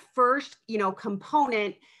that first, you know,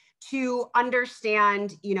 component to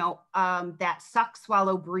understand, you know, that suck,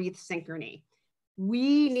 swallow, breathe synchrony.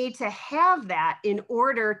 We need to have that in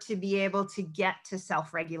order to be able to get to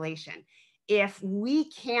self-regulation. If we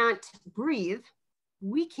can't breathe,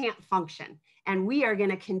 we can't function. And we are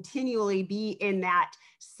going to continually be in that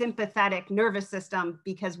sympathetic nervous system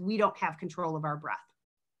because we don't have control of our breath.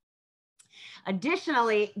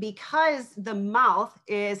 Additionally, because the mouth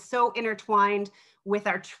is so intertwined with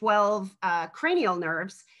our 12 cranial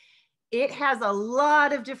nerves, it has a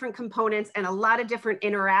lot of different components and a lot of different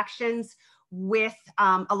interactions with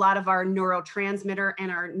a lot of our neurotransmitter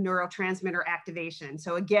and our neurotransmitter activation.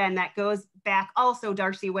 So again, that goes back also,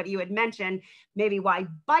 Darcy, what you had mentioned, maybe why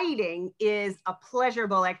biting is a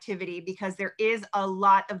pleasurable activity, because there is a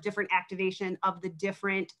lot of different activation of the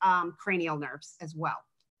different cranial nerves as well.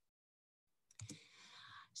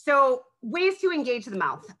 So ways to engage the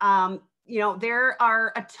mouth. You know, there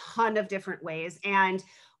are a ton of different ways. And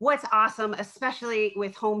what's awesome, especially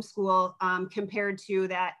with homeschool compared to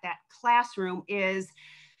that classroom is,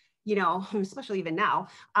 you know, especially even now,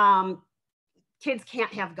 kids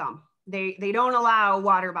can't have gum. They don't allow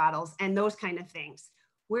water bottles and those kind of things.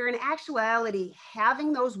 Where in actuality,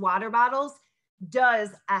 having those water bottles does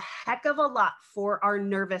a heck of a lot for our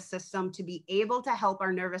nervous system to be able to help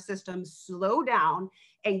our nervous system slow down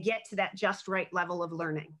and get to that just right level of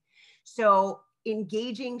learning. So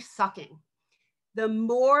engaging sucking. The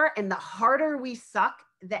more and the harder we suck,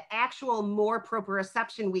 the actual more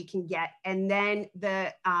proprioception we can get. And then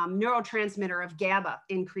the neurotransmitter of GABA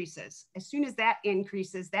increases. As soon as that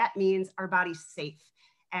increases, that means our body's safe.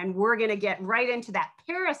 And we're going to get right into that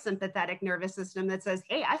parasympathetic nervous system that says,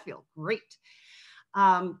 hey, I feel great.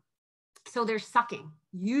 So there's sucking,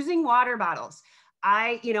 using water bottles.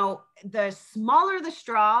 You know, the smaller the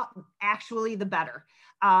straw, actually the better.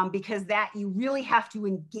 Because that you really have to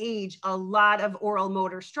engage a lot of oral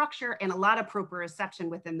motor structure and a lot of proprioception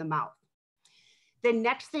within the mouth. The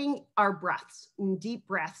next thing are breaths, deep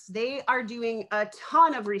breaths. They are doing a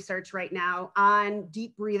ton of research right now on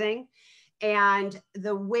deep breathing, and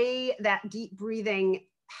the way that deep breathing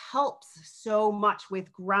helps so much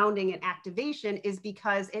with grounding and activation is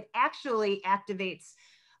because it actually activates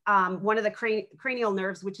one of the cranial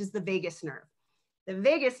nerves, which is the vagus nerve. The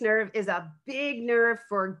vagus nerve is a big nerve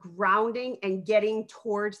for grounding and getting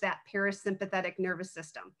towards that parasympathetic nervous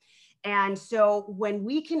system. And so when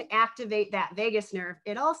we can activate that vagus nerve,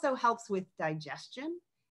 it also helps with digestion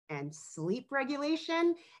and sleep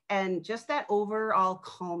regulation and just that overall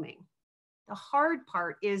calming. The hard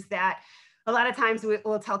part is that a lot of times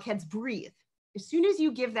we'll tell kids breathe. As soon as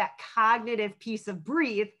you give that cognitive piece of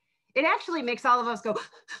breathe, it actually makes all of us go,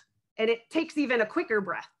 and it takes even a quicker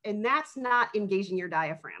breath, and that's not engaging your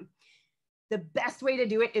diaphragm. The best way to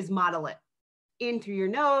do it is model it. In through your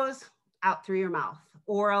nose, out through your mouth.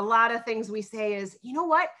 Or a lot of things we say is, you know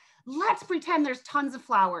what? Let's pretend there's tons of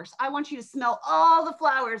flowers. I want you to smell all the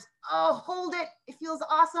flowers. Oh, hold it. It feels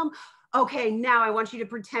awesome. Okay, now I want you to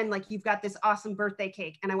pretend like you've got this awesome birthday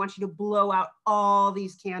cake, and I want you to blow out all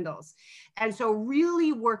these candles. And so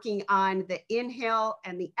really working on the inhale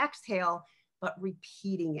and the exhale, but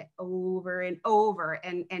repeating it over and over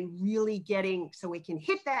and really getting so we can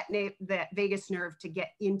hit that vagus nerve to get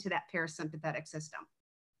into that parasympathetic system.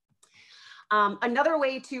 Another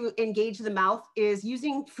way to engage the mouth is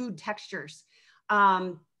using food textures.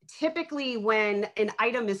 Typically when an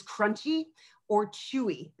item is crunchy or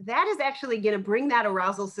chewy, that is actually going to bring that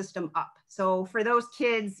arousal system up. So for those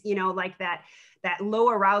kids, you know, like that low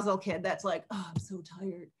arousal kid that's like, oh, I'm so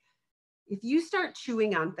tired. If you start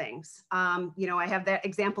chewing on things, you know, I have that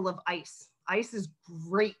example of ice. Ice is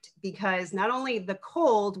great because not only the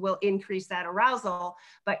cold will increase that arousal,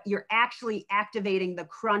 but you're actually activating the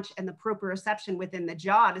crunch and the proprioception within the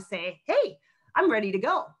jaw to say, hey, I'm ready to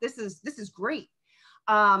go. This is great.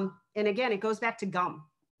 And again, it goes back to gum.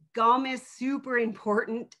 Gum is super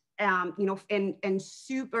important, you know, and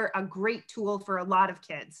super a great tool for a lot of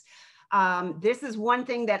kids. This is one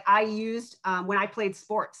thing that I used when I played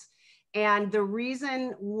sports. And the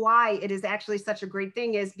reason why it is actually such a great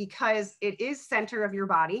thing is because it is center of your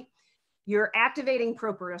body. You're activating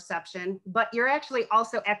proprioception, but you're actually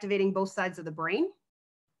also activating both sides of the brain.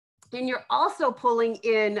 And you're also pulling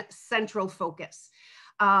in central focus.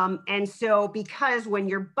 And so because when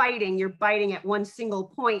you're biting at one single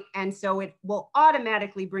point, and so it will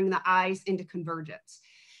automatically bring the eyes into convergence.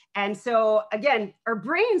 And so again, our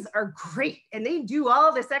brains are great and they do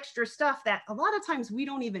all this extra stuff that a lot of times we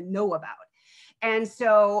don't even know about. And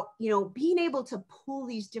so, you know, being able to pull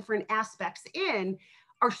these different aspects in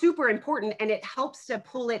are super important, and it helps to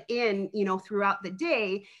pull it in, you know, throughout the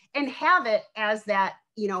day and have it as that,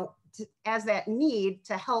 you know, as that need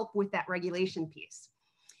to help with that regulation piece.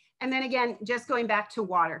 And then again, just going back to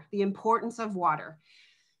water, the importance of water.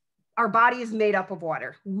 Our body is made up of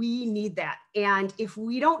water. We need that. And if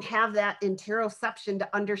we don't have that interoception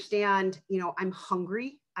to understand, you know, I'm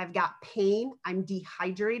hungry, I've got pain, I'm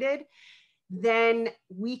dehydrated, then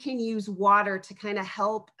we can use water to kind of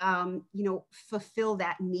help, you know, fulfill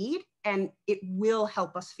that need, and it will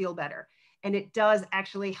help us feel better. And it does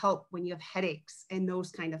actually help when you have headaches and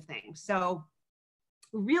those kind of things. So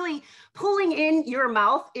really pulling in your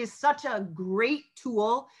mouth is such a great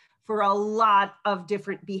tool for a lot of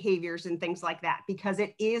different behaviors and things like that, because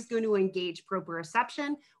it is going to engage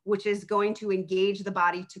proprioception, which is going to engage the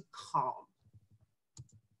body to calm.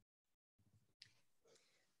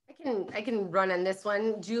 I can run on this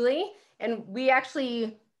one, Julie, and we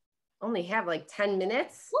actually only have like 10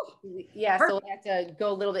 minutes. Woo. Yeah, perfect. So we'll have to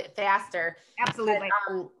go a little bit faster. Absolutely.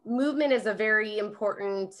 But, movement is a very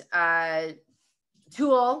important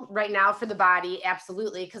tool right now for the body,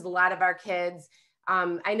 absolutely, because a lot of our kids,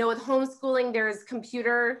 I know with homeschooling, there's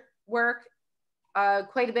computer work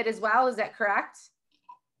quite a bit as well. Is that correct?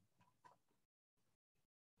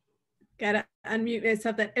 Gotta unmute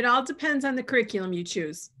myself. That it all depends on the curriculum you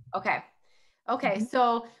choose. Okay. Okay. Mm-hmm.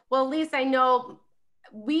 So, well, Lisa, I know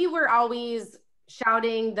we were always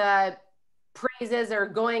shouting the praises or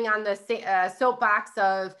going on the soapbox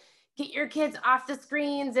of get your kids off the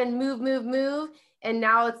screens and move, move, move. And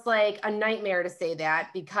now it's like a nightmare to say that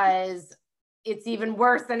because it's even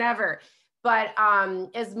worse than ever. But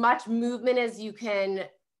as much movement as you can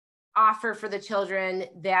offer for the children,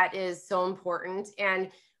 that is so important.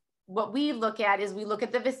 And what we look at is we look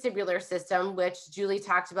at the vestibular system, which Julie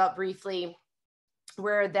talked about briefly,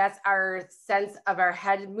 where that's our sense of our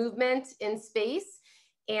head movement in space.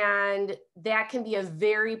 And that can be a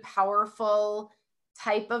very powerful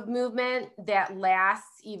type of movement that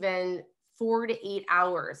lasts even 4 to 8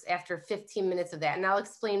 hours after 15 minutes of that. And I'll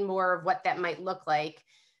explain more of what that might look like.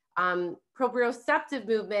 Proprioceptive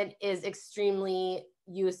movement is extremely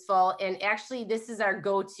useful. And actually this is our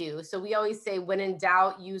go-to. So we always say when in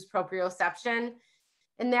doubt, use proprioception.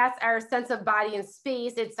 And that's our sense of body and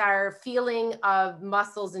space. It's our feeling of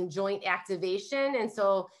muscles and joint activation. And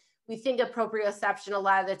so we think of proprioception a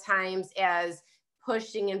lot of the times as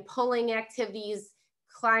pushing and pulling activities,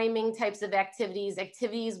 climbing types of activities,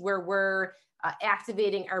 activities where we're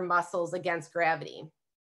activating our muscles against gravity.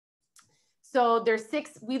 So there's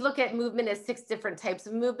we look at movement as 6 different types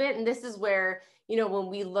of movement. And this is where, you know, when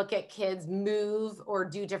we look at kids move or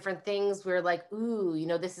do different things, we're like, ooh, you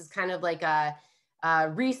know, this is kind of like a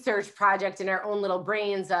research project in our own little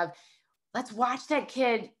brains of, let's watch that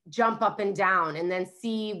kid jump up and down and then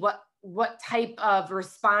see what type of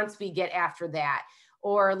response we get after that.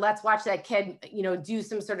 Or let's watch that kid, you know, do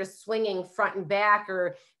some sort of swinging front and back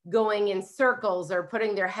or going in circles or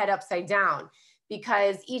putting their head upside down,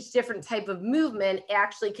 because each different type of movement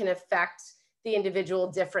actually can affect the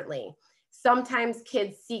individual differently. Sometimes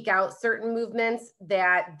kids seek out certain movements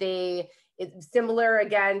that it's similar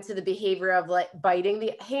again to the behavior of like biting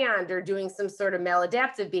the hand or doing some sort of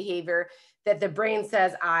maladaptive behavior that the brain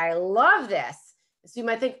says, I love this. So you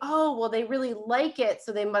might think, oh, well, they really like it,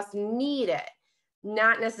 so they must need it.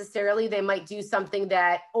 Not necessarily. They might do something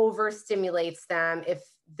that overstimulates them if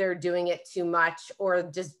they're doing it too much, or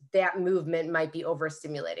just that movement might be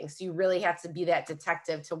overstimulating. So you really have to be that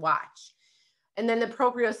detective to watch. And then the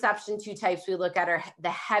proprioception 2 types we look at are the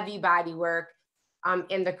heavy body work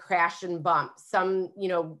and the crash and bump. Some, you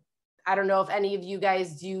know, I don't know if any of you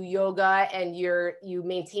guys do yoga and you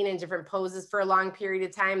maintain in different poses for a long period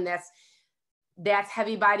of time. That's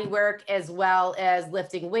heavy body work, as well as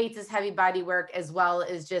lifting weights is heavy body work, as well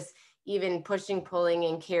as just even pushing, pulling,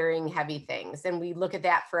 and carrying heavy things. And we look at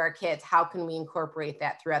that for our kids. How can we incorporate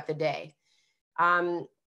that throughout the day?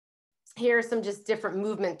 Here are some just different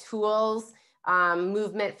movement tools,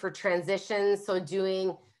 movement for transitions. So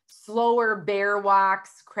doing slower bear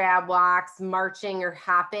walks, crab walks, marching or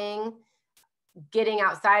hopping, getting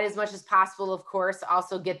outside as much as possible, of course,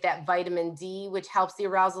 also get that vitamin D, which helps the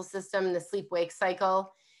arousal system and the sleep-wake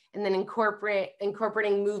cycle. And then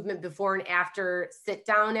incorporating movement before and after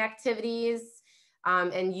sit-down activities,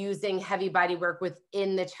 and using heavy body work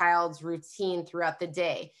within the child's routine throughout the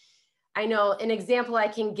day. I know an example I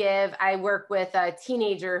can give, I work with a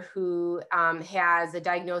teenager who has a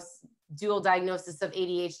dual diagnosis of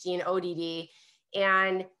ADHD and ODD.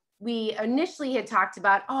 And we initially had talked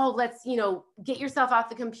about, oh, let's, you know, get yourself off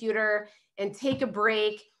the computer and take a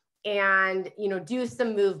break and, you know, do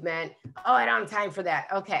some movement. Oh, I don't have time for that.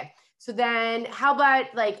 Okay. So then how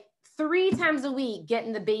about like 3 times a week, get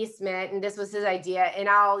in the basement, and this was his idea, and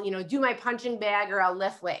I'll, you know, do my punching bag or I'll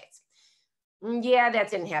lift weights. Yeah,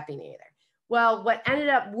 that didn't happen either. Well, what ended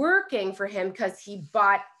up working for him, because he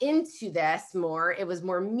bought into this more, it was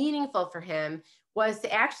more meaningful for him, was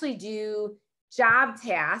to actually do job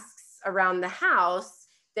tasks around the house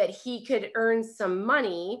that he could earn some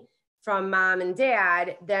money from mom and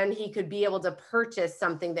dad. Then he could be able to purchase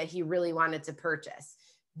something that he really wanted to purchase.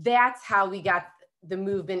 That's how we got the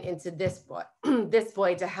movement into this boy, this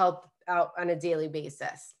boy to help out on a daily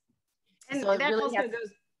basis. And so that really also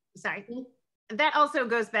goes, sorry, that also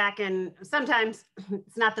goes back, and sometimes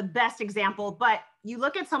it's not the best example, but you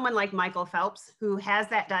look at someone like Michael Phelps, who has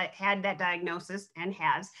had that diagnosis and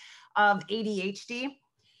has of ADHD.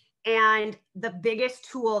 And the biggest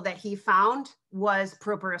tool that he found was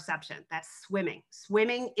proprioception. That's swimming.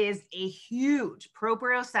 Swimming is a huge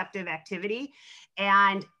proprioceptive activity.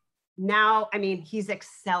 And now, I mean, he's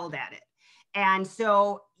excelled at it. And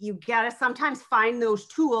so you got to sometimes find those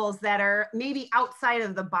tools that are maybe outside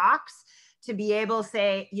of the box to be able to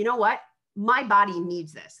say, you know what, my body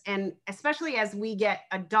needs this. And especially as we get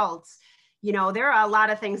adults, you know, there are a lot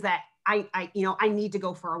of things that I need to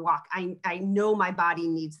go for a walk. I know my body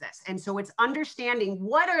needs this. And so it's understanding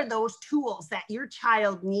what are those tools that your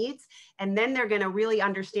child needs. And then they're going to really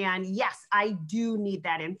understand, yes, I do need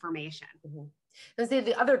that information. Mm-hmm. And say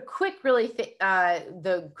the other quick,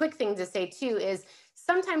 the quick thing to say too, is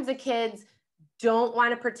sometimes the kids don't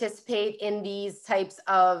want to participate in these types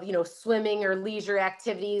of, you know, swimming or leisure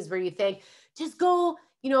activities where you think, just go,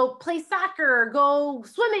 you know, play soccer or go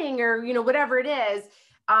swimming or, you know, whatever it is.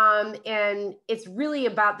 And it's really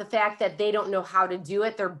about the fact that they don't know how to do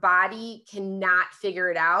it. Their body cannot figure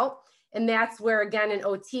it out. And that's where, again, an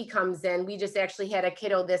OT comes in. We just actually had a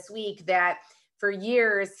kiddo this week that for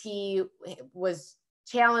years he was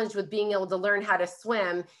challenged with being able to learn how to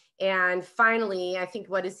swim. And finally, I think,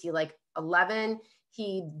 what is he, like 11?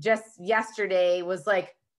 He just yesterday was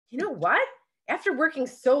like, you know what? After working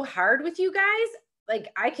so hard with you guys, like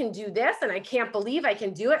I can do this and I can't believe I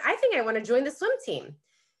can do it. I think I want to join the swim team.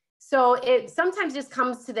 So it sometimes just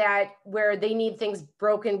comes to that where they need things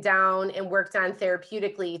broken down and worked on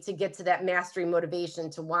therapeutically to get to that mastery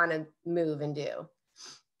motivation to want to move and do.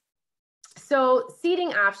 So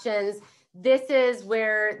seating options, this is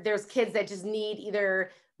where there's kids that just need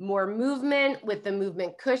either more movement with the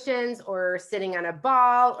movement cushions or sitting on a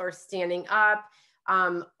ball or standing up,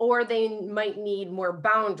 or they might need more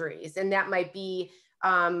boundaries. And that might be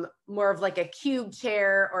more of like a cube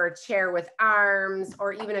chair or a chair with arms,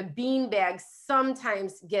 or even a bean bag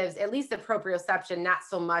sometimes gives at least the proprioception, not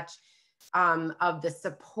so much of the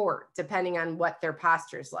support, depending on what their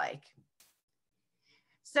posture is like.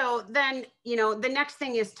 So then, you know, the next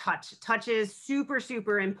thing is touch. Touch is super,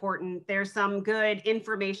 super important. There's some good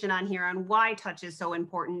information on here on why touch is so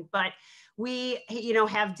important, but we, you know,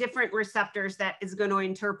 have different receptors that is going to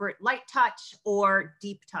interpret light touch or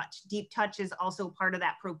deep touch. Deep touch is also part of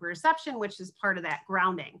that proprioception, which is part of that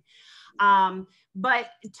grounding.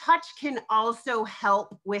 But touch can also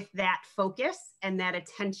help with that focus and that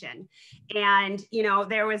attention. And, you know,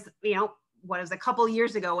 there was, you know, what was a couple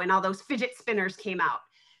years ago when all those fidget spinners came out.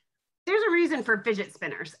 There's a reason for fidget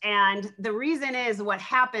spinners. And the reason is what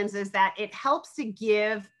happens is that it helps to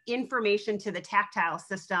give information to the tactile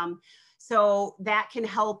system. So that can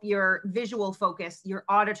help your visual focus, your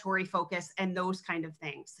auditory focus, and those kind of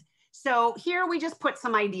things. So here we just put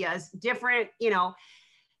some ideas, different, you know,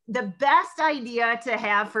 the best idea to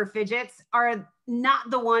have for fidgets are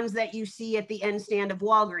not the ones that you see at the end stand of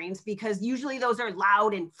Walgreens, because usually those are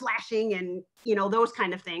loud and flashing and, you know, those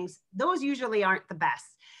kind of things. Those usually aren't the best.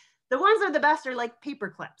 The ones that are the best are like paper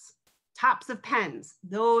clips, tops of pens,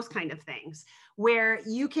 those kind of things, where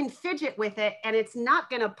you can fidget with it and it's not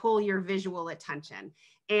going to pull your visual attention.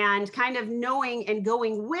 And kind of knowing and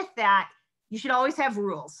going with that, you should always have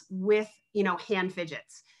rules with, you know, hand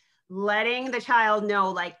fidgets. Letting the child know,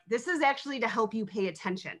 like, this is actually to help you pay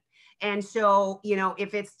attention. And so, you know,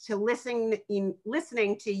 if it's to listening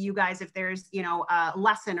to you guys, if there's, you know, a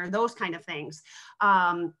lesson or those kind of things,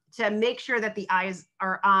 to make sure that the eyes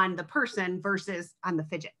are on the person versus on the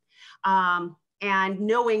fidget. And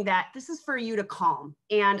knowing that this is for you to calm.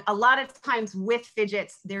 And a lot of times with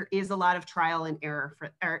fidgets, there is a lot of trial and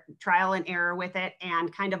error with it,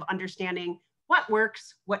 and kind of understanding what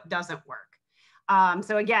works, what doesn't work.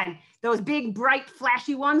 So again, those big, bright,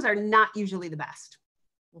 flashy ones are not usually the best.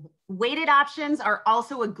 Weighted options are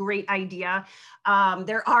also a great idea.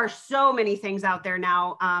 There are so many things out there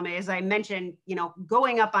now. As I mentioned, you know,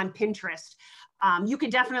 going up on Pinterest, you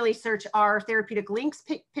could definitely search our Therapeutic Links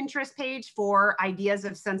Pinterest page for ideas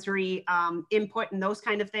of sensory input and those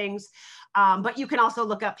kind of things. But you can also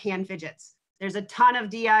look up hand fidgets. There's a ton of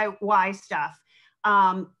DIY stuff.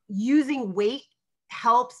 Using weight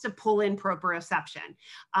helps to pull in proprioception.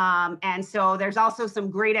 And so there's also some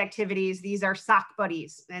great activities. These are sock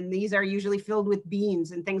buddies, and these are usually filled with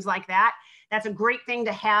beans and things like that. That's a great thing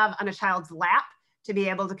to have on a child's lap to be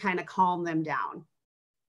able to kind of calm them down.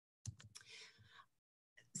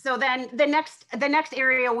 So then the next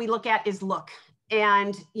area we look at is look.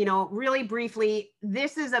 And, you know, really briefly,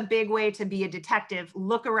 this is a big way to be a detective.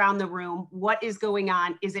 Look around the room. What is going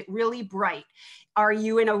on? Is it really bright? Are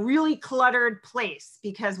you in a really cluttered place?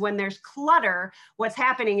 Because when there's clutter, what's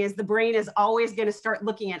happening is the brain is always going to start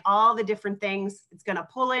looking at all the different things. It's going to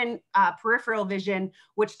pull in peripheral vision,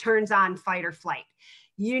 which turns on fight or flight.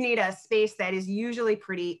 You need a space that is usually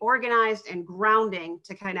pretty organized and grounding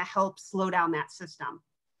to kind of help slow down that system.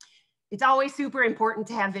 It's always super important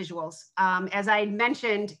to have visuals. As I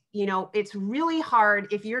mentioned, you know, it's really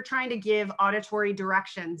hard if you're trying to give auditory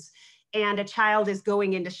directions and a child is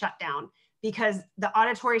going into shutdown, because the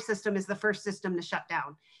auditory system is the first system to shut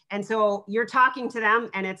down. And so you're talking to them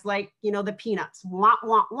and it's like, you know, the peanuts, wah,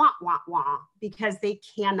 wah, wah, wah, wah, because they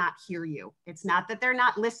cannot hear you. It's not that they're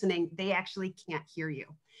not listening, they actually can't hear you.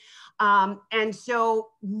 And so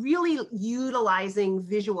really utilizing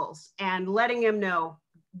visuals and letting them know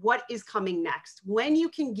what is coming next. When you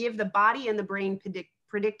can give the body and the brain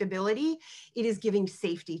predictability, it is giving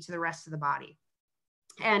safety to the rest of the body.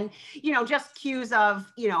 And, you know, just cues of,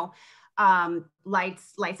 you know,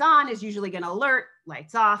 lights on is usually going to alert,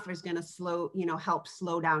 lights off is going to slow, you know, help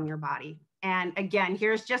slow down your body. And again,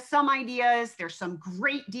 here's just some ideas. There's some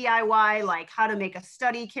great DIY, like how to make a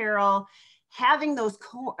study carrel, having those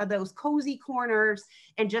cozy corners,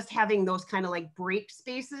 and just having those kind of like break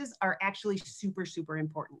spaces are actually super, super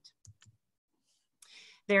important.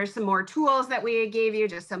 There's some more tools that we gave you,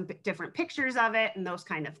 just some different pictures of it and those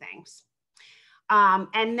kind of things.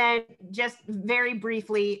 And then just very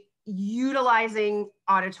briefly, utilizing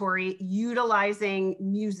auditory, utilizing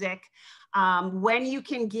music. When you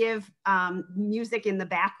can give music in the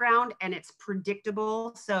background and it's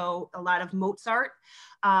predictable, so a lot of Mozart,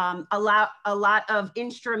 a lot of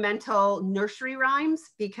instrumental nursery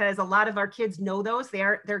rhymes, because a lot of our kids know those.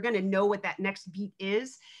 They're going to know what that next beat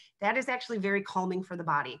is. That is actually very calming for the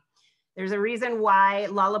body. There's a reason why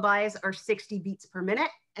lullabies are 60 beats per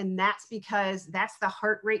minute, and that's because that's the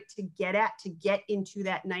heart rate to get into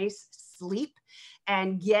that nice sleep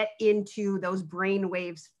and get into those brain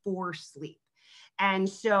waves for sleep. And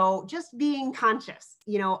so just being conscious,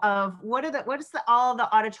 you know, of what is all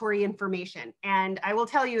the auditory information. And I will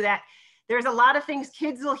tell you that there's a lot of things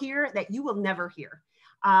kids will hear that you will never hear.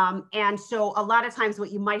 And so a lot of times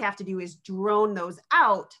what you might have to do is drone those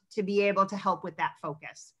out to be able to help with that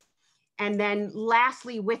focus. And then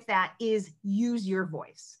lastly with that is use your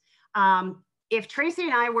voice. If Tracy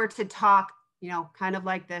and I were to talk, you know, kind of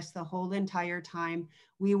like this the whole entire time,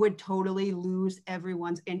 we would totally lose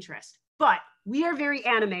everyone's interest. But we are very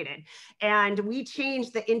animated and we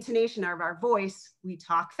change the intonation of our voice. We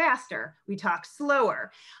talk faster, we talk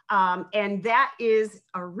slower. And that is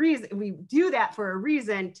a reason, we do that for a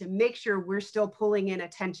reason, to make sure we're still pulling in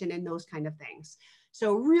attention and those kind of things.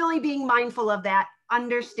 So really being mindful of that,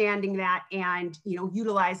 understanding that, and, you know,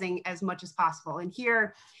 utilizing as much as possible. And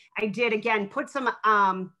here I did, again, put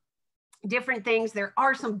some different things. There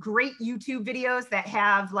are some great YouTube videos that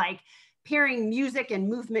have like pairing music and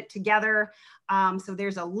movement together. So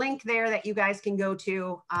there's a link there that you guys can go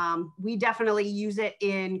to. We definitely use it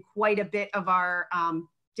in quite a bit of our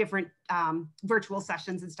different virtual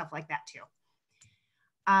sessions and stuff like that too.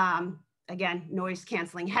 Again, noise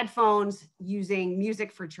canceling headphones, using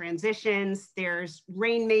music for transitions. There's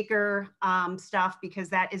Rainmaker stuff, because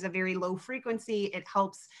that is a very low frequency. It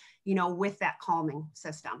helps, you know, with that calming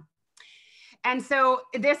system. And so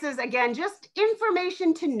this is, again, just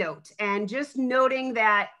information to note, and just noting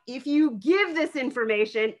that if you give this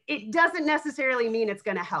information, it doesn't necessarily mean it's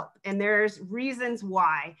going to help. And there's reasons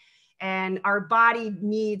why. And our body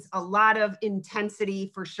needs a lot of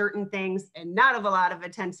intensity for certain things and not of a lot of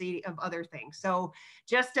intensity of other things. So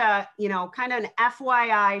just, you know, kind of an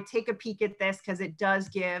FYI, take a peek at this, because it does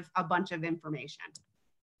give a bunch of information.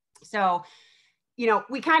 So, you know,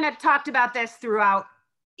 we kind of talked about this throughout.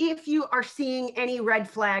 If you are seeing any red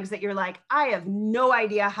flags that you're like, I have no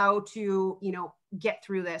idea how to, you know, get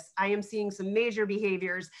through this. I am seeing some major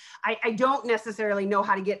behaviors. I don't necessarily know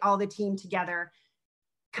how to get all the team together.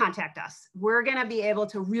 Contact us. We're going to be able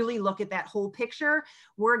to really look at that whole picture.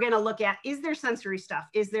 We're going to look at, is there sensory stuff?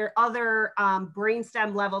 Is there other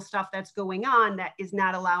brainstem level stuff that's going on that is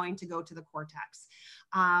not allowing to go to the cortex?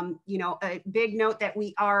 You know, a big note that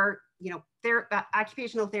we are, you know,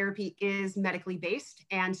 occupational therapy is medically based.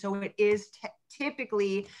 And so it is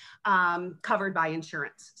typically covered by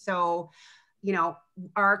insurance. So, you know,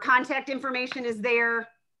 our contact information is there.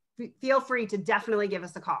 Feel free to definitely give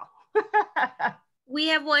us a call. We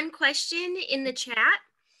have one question in the chat.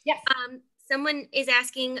 Yes. Someone is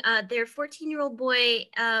asking, their 14-year-old boy,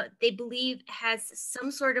 they believe has some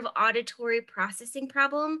sort of auditory processing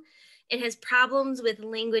problem and has problems with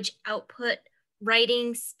language output,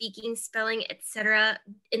 writing, speaking, spelling, etc.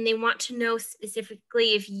 And they want to know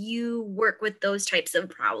specifically if you work with those types of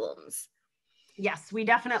problems. Yes, we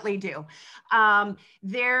definitely do. When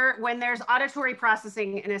there's auditory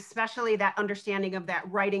processing, and especially that understanding of that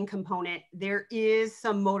writing component, there is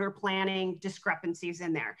some motor planning discrepancies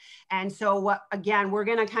in there. And so again, we're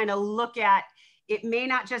going to kind of look at, it may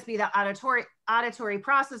not just be the auditory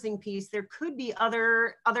processing piece. There could be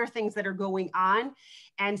other things that are going on.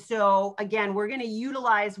 And so again, we're going to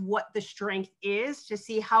utilize what the strength is to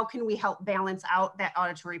see how can we help balance out that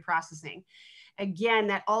auditory processing. Again,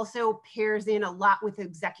 that also pairs in a lot with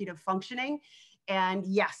executive functioning. And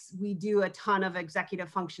yes, we do a ton of executive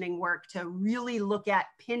functioning work to really look at,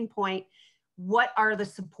 pinpoint, what are the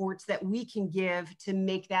supports that we can give to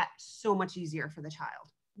make that so much easier for the child.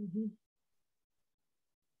 Mm-hmm.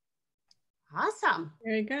 Awesome.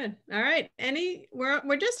 Very good. All right.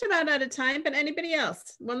 We're just about out of time, but anybody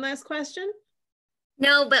else? One last question?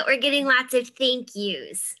 No, but we're getting lots of thank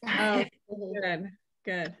yous. Oh, good,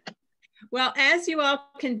 good. Well, as you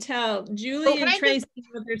all can tell, Julie and Tracy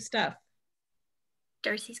have their stuff.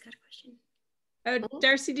 Darcy's got a question. Oh,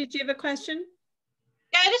 Darcy, did you have a question?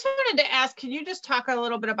 Yeah, I just wanted to ask, can you just talk a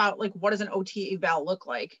little bit about, like, what does an OT eval look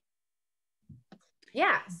like?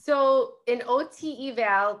 Yeah, so an OT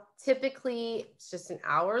eval, typically it's just an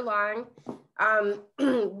hour long.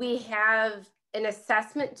 We have an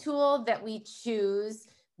assessment tool that we choose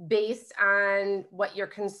based on what your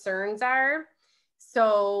concerns are.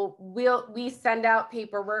 So we send out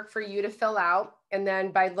paperwork for you to fill out. And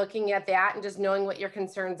then by looking at that and just knowing what your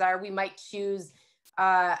concerns are, we might choose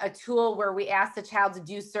a tool where we ask the child to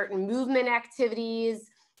do certain movement activities,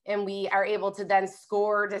 and we are able to then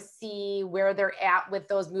score to see where they're at with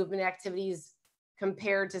those movement activities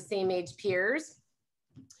compared to same age peers.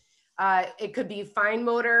 It could be fine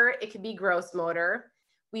motor, it could be gross motor.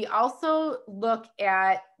 We also look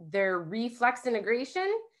at their reflex integration.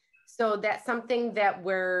 So that's something that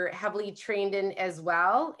we're heavily trained in as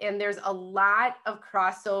well. And there's a lot of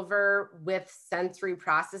crossover with sensory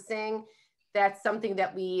processing. That's something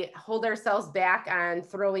that we hold ourselves back on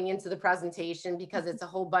throwing into the presentation because it's a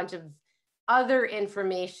whole bunch of other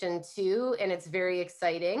information too, and it's very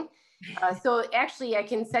exciting. So actually, I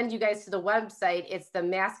can send you guys to the website. It's the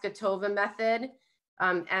Mascutova method,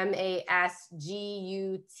 MASGUTOVA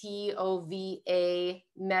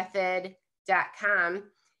method.com.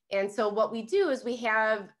 And so what we do is we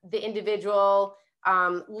have the individual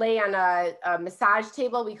lay on a massage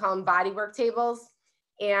table. We call them bodywork tables.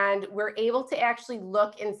 And we're able to actually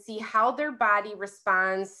look and see how their body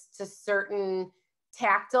responds to certain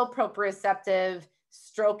tactile proprioceptive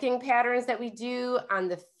stroking patterns that we do on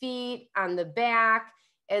the feet, on the back,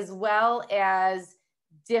 as well as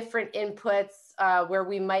different inputs where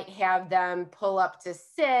we might have them pull up to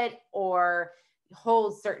sit or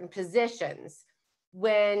hold certain positions.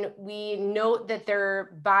 When we note that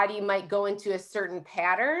their body might go into a certain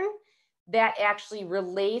pattern, that actually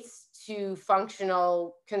relates to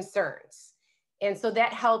functional concerns. And so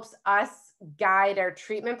that helps us guide our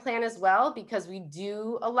treatment plan as well, because we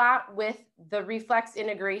do a lot with the reflex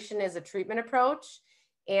integration as a treatment approach.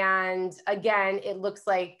 And again, it looks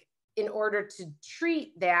like in order to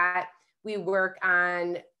treat that, we work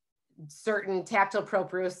on certain tactile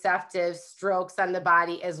proprioceptive strokes on the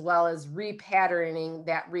body, as well as repatterning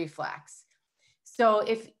that reflex. So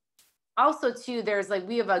if also too, there's like,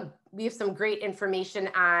 we have some great information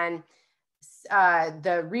on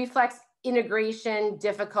the reflex integration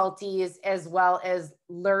difficulties, as well as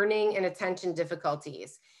learning and attention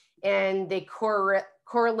difficulties. And they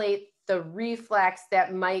correlate the reflex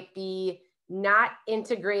that might be not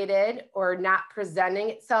integrated or not presenting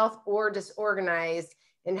itself or disorganized,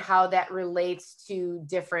 and how that relates to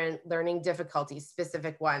different learning difficulties,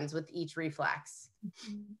 specific ones with each reflex.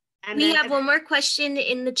 And we have one more question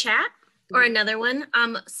in the chat, or another one.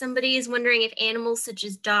 Somebody is wondering if animals such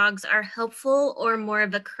as dogs are helpful or more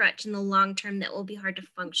of a crutch in the long term that will be hard to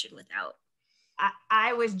function without.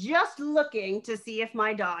 I was just looking to see if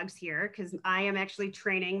my dog's here, because I am actually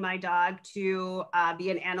training my dog to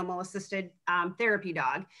be an animal assisted therapy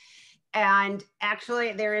dog. And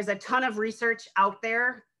actually there is a ton of research out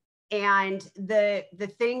there. And the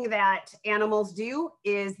thing that animals do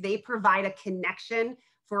is they provide a connection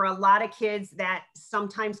for a lot of kids that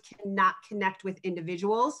sometimes cannot connect with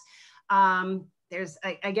individuals. There's,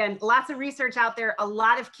 again, lots of research out there. A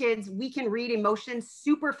lot of kids, we can read emotions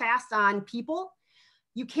super fast on people.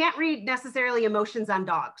 You can't read necessarily emotions on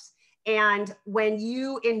dogs. And when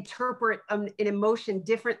you interpret an emotion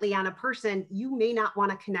differently on a person, you may not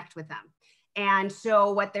want to connect with them. And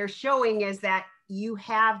so what they're showing is that you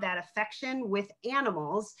have that affection with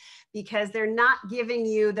animals, because they're not giving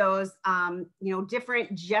you those,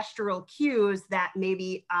 different gestural cues that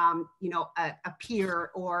maybe, a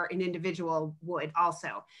peer or an individual would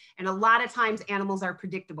also. And a lot of times animals are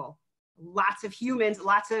predictable. Lots of humans,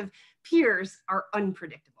 lots of peers are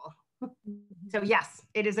unpredictable. So yes,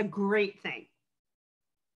 it is a great thing.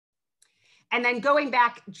 And then going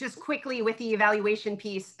back just quickly with the evaluation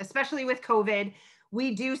piece, especially with COVID,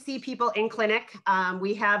 we do see people in clinic.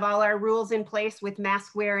 We have all our rules in place with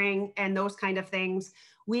mask wearing and those kind of things.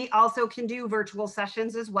 We also can do virtual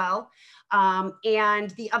sessions as well. And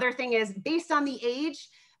the other thing is, based on the age,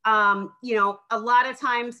 a lot of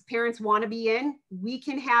times parents want to be in. We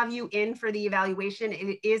can have you in for the evaluation.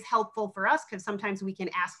 It is helpful for us because sometimes we can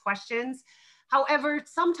ask questions. However,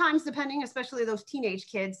 sometimes, depending, especially those teenage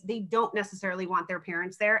kids, they don't necessarily want their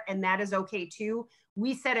parents there, and that is okay too.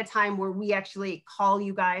 We set a time where we actually call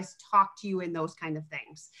you guys, talk to you, and those kind of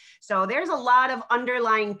things. So there's a lot of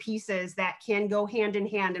underlying pieces that can go hand in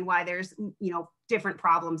hand, and why there's, different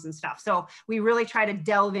problems and stuff. So we really try to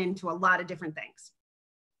delve into a lot of different things.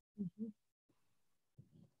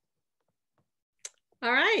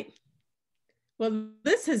 All right. Well,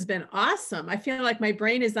 this has been awesome. I feel like my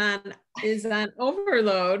brain is on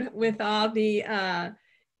overload with all the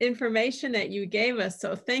information that you gave us.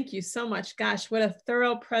 So thank you so much. Gosh, what a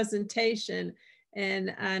thorough presentation.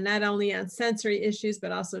 And not only on sensory issues,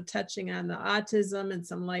 but also touching on the autism and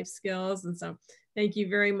some life skills. And so thank you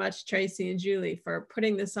very much, Tracy and Julie, for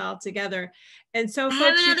putting this all together. And so I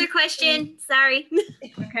have another question. Sorry.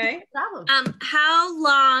 Okay. No problem. How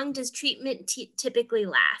long does treatment typically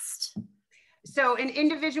last? So an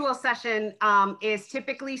individual session is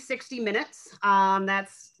typically 60 minutes.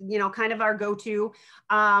 That's, kind of our go-to.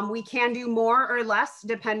 We can do more or less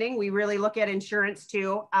depending. We really look at insurance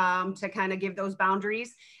too, to kind of give those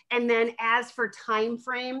boundaries. And then as for time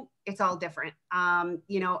frame, it's all different.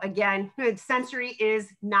 Again, sensory is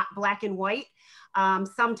not black and white.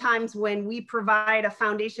 Sometimes when we provide a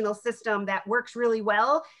foundational system that works really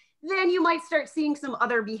well, then you might start seeing some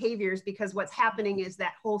other behaviors, because what's happening is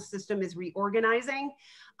that whole system is reorganizing.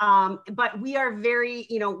 But we are very,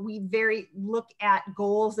 we very look at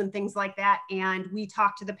goals and things like that. And we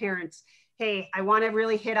talk to the parents, hey, I want to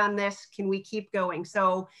really hit on this. Can we keep going?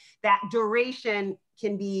 So that duration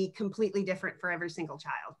can be completely different for every single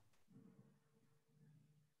child.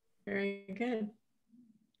 Very good.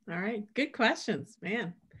 All right. Good questions,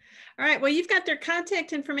 man. All right, well, you've got their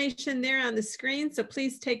contact information there on the screen, so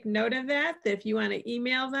please take note of that if you want to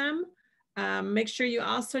email them. Make sure you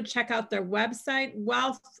also check out their website,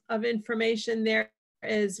 wealth of information there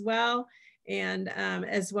as well, and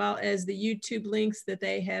as well as the YouTube links that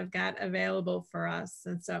they have got available for us.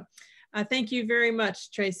 And so thank you very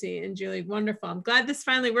much, Tracy and Julie. Wonderful. I'm glad this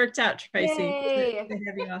finally worked out, Tracy. Yay. To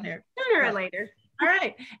have you all here. Sooner or later. All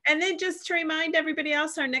right. And then just to remind everybody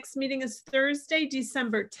else, our next meeting is Thursday,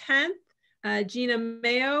 December 10th Gina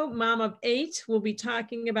Mayo, mom of 8, will be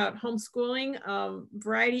talking about homeschooling,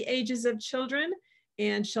 variety ages of children,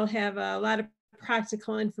 and she'll have a lot of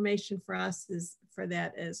practical information for us for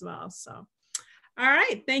that as well. So, all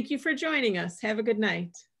right, thank you for joining us. Have a good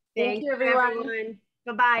night. Thank you, everyone.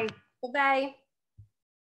 Bye-bye. Bye-bye.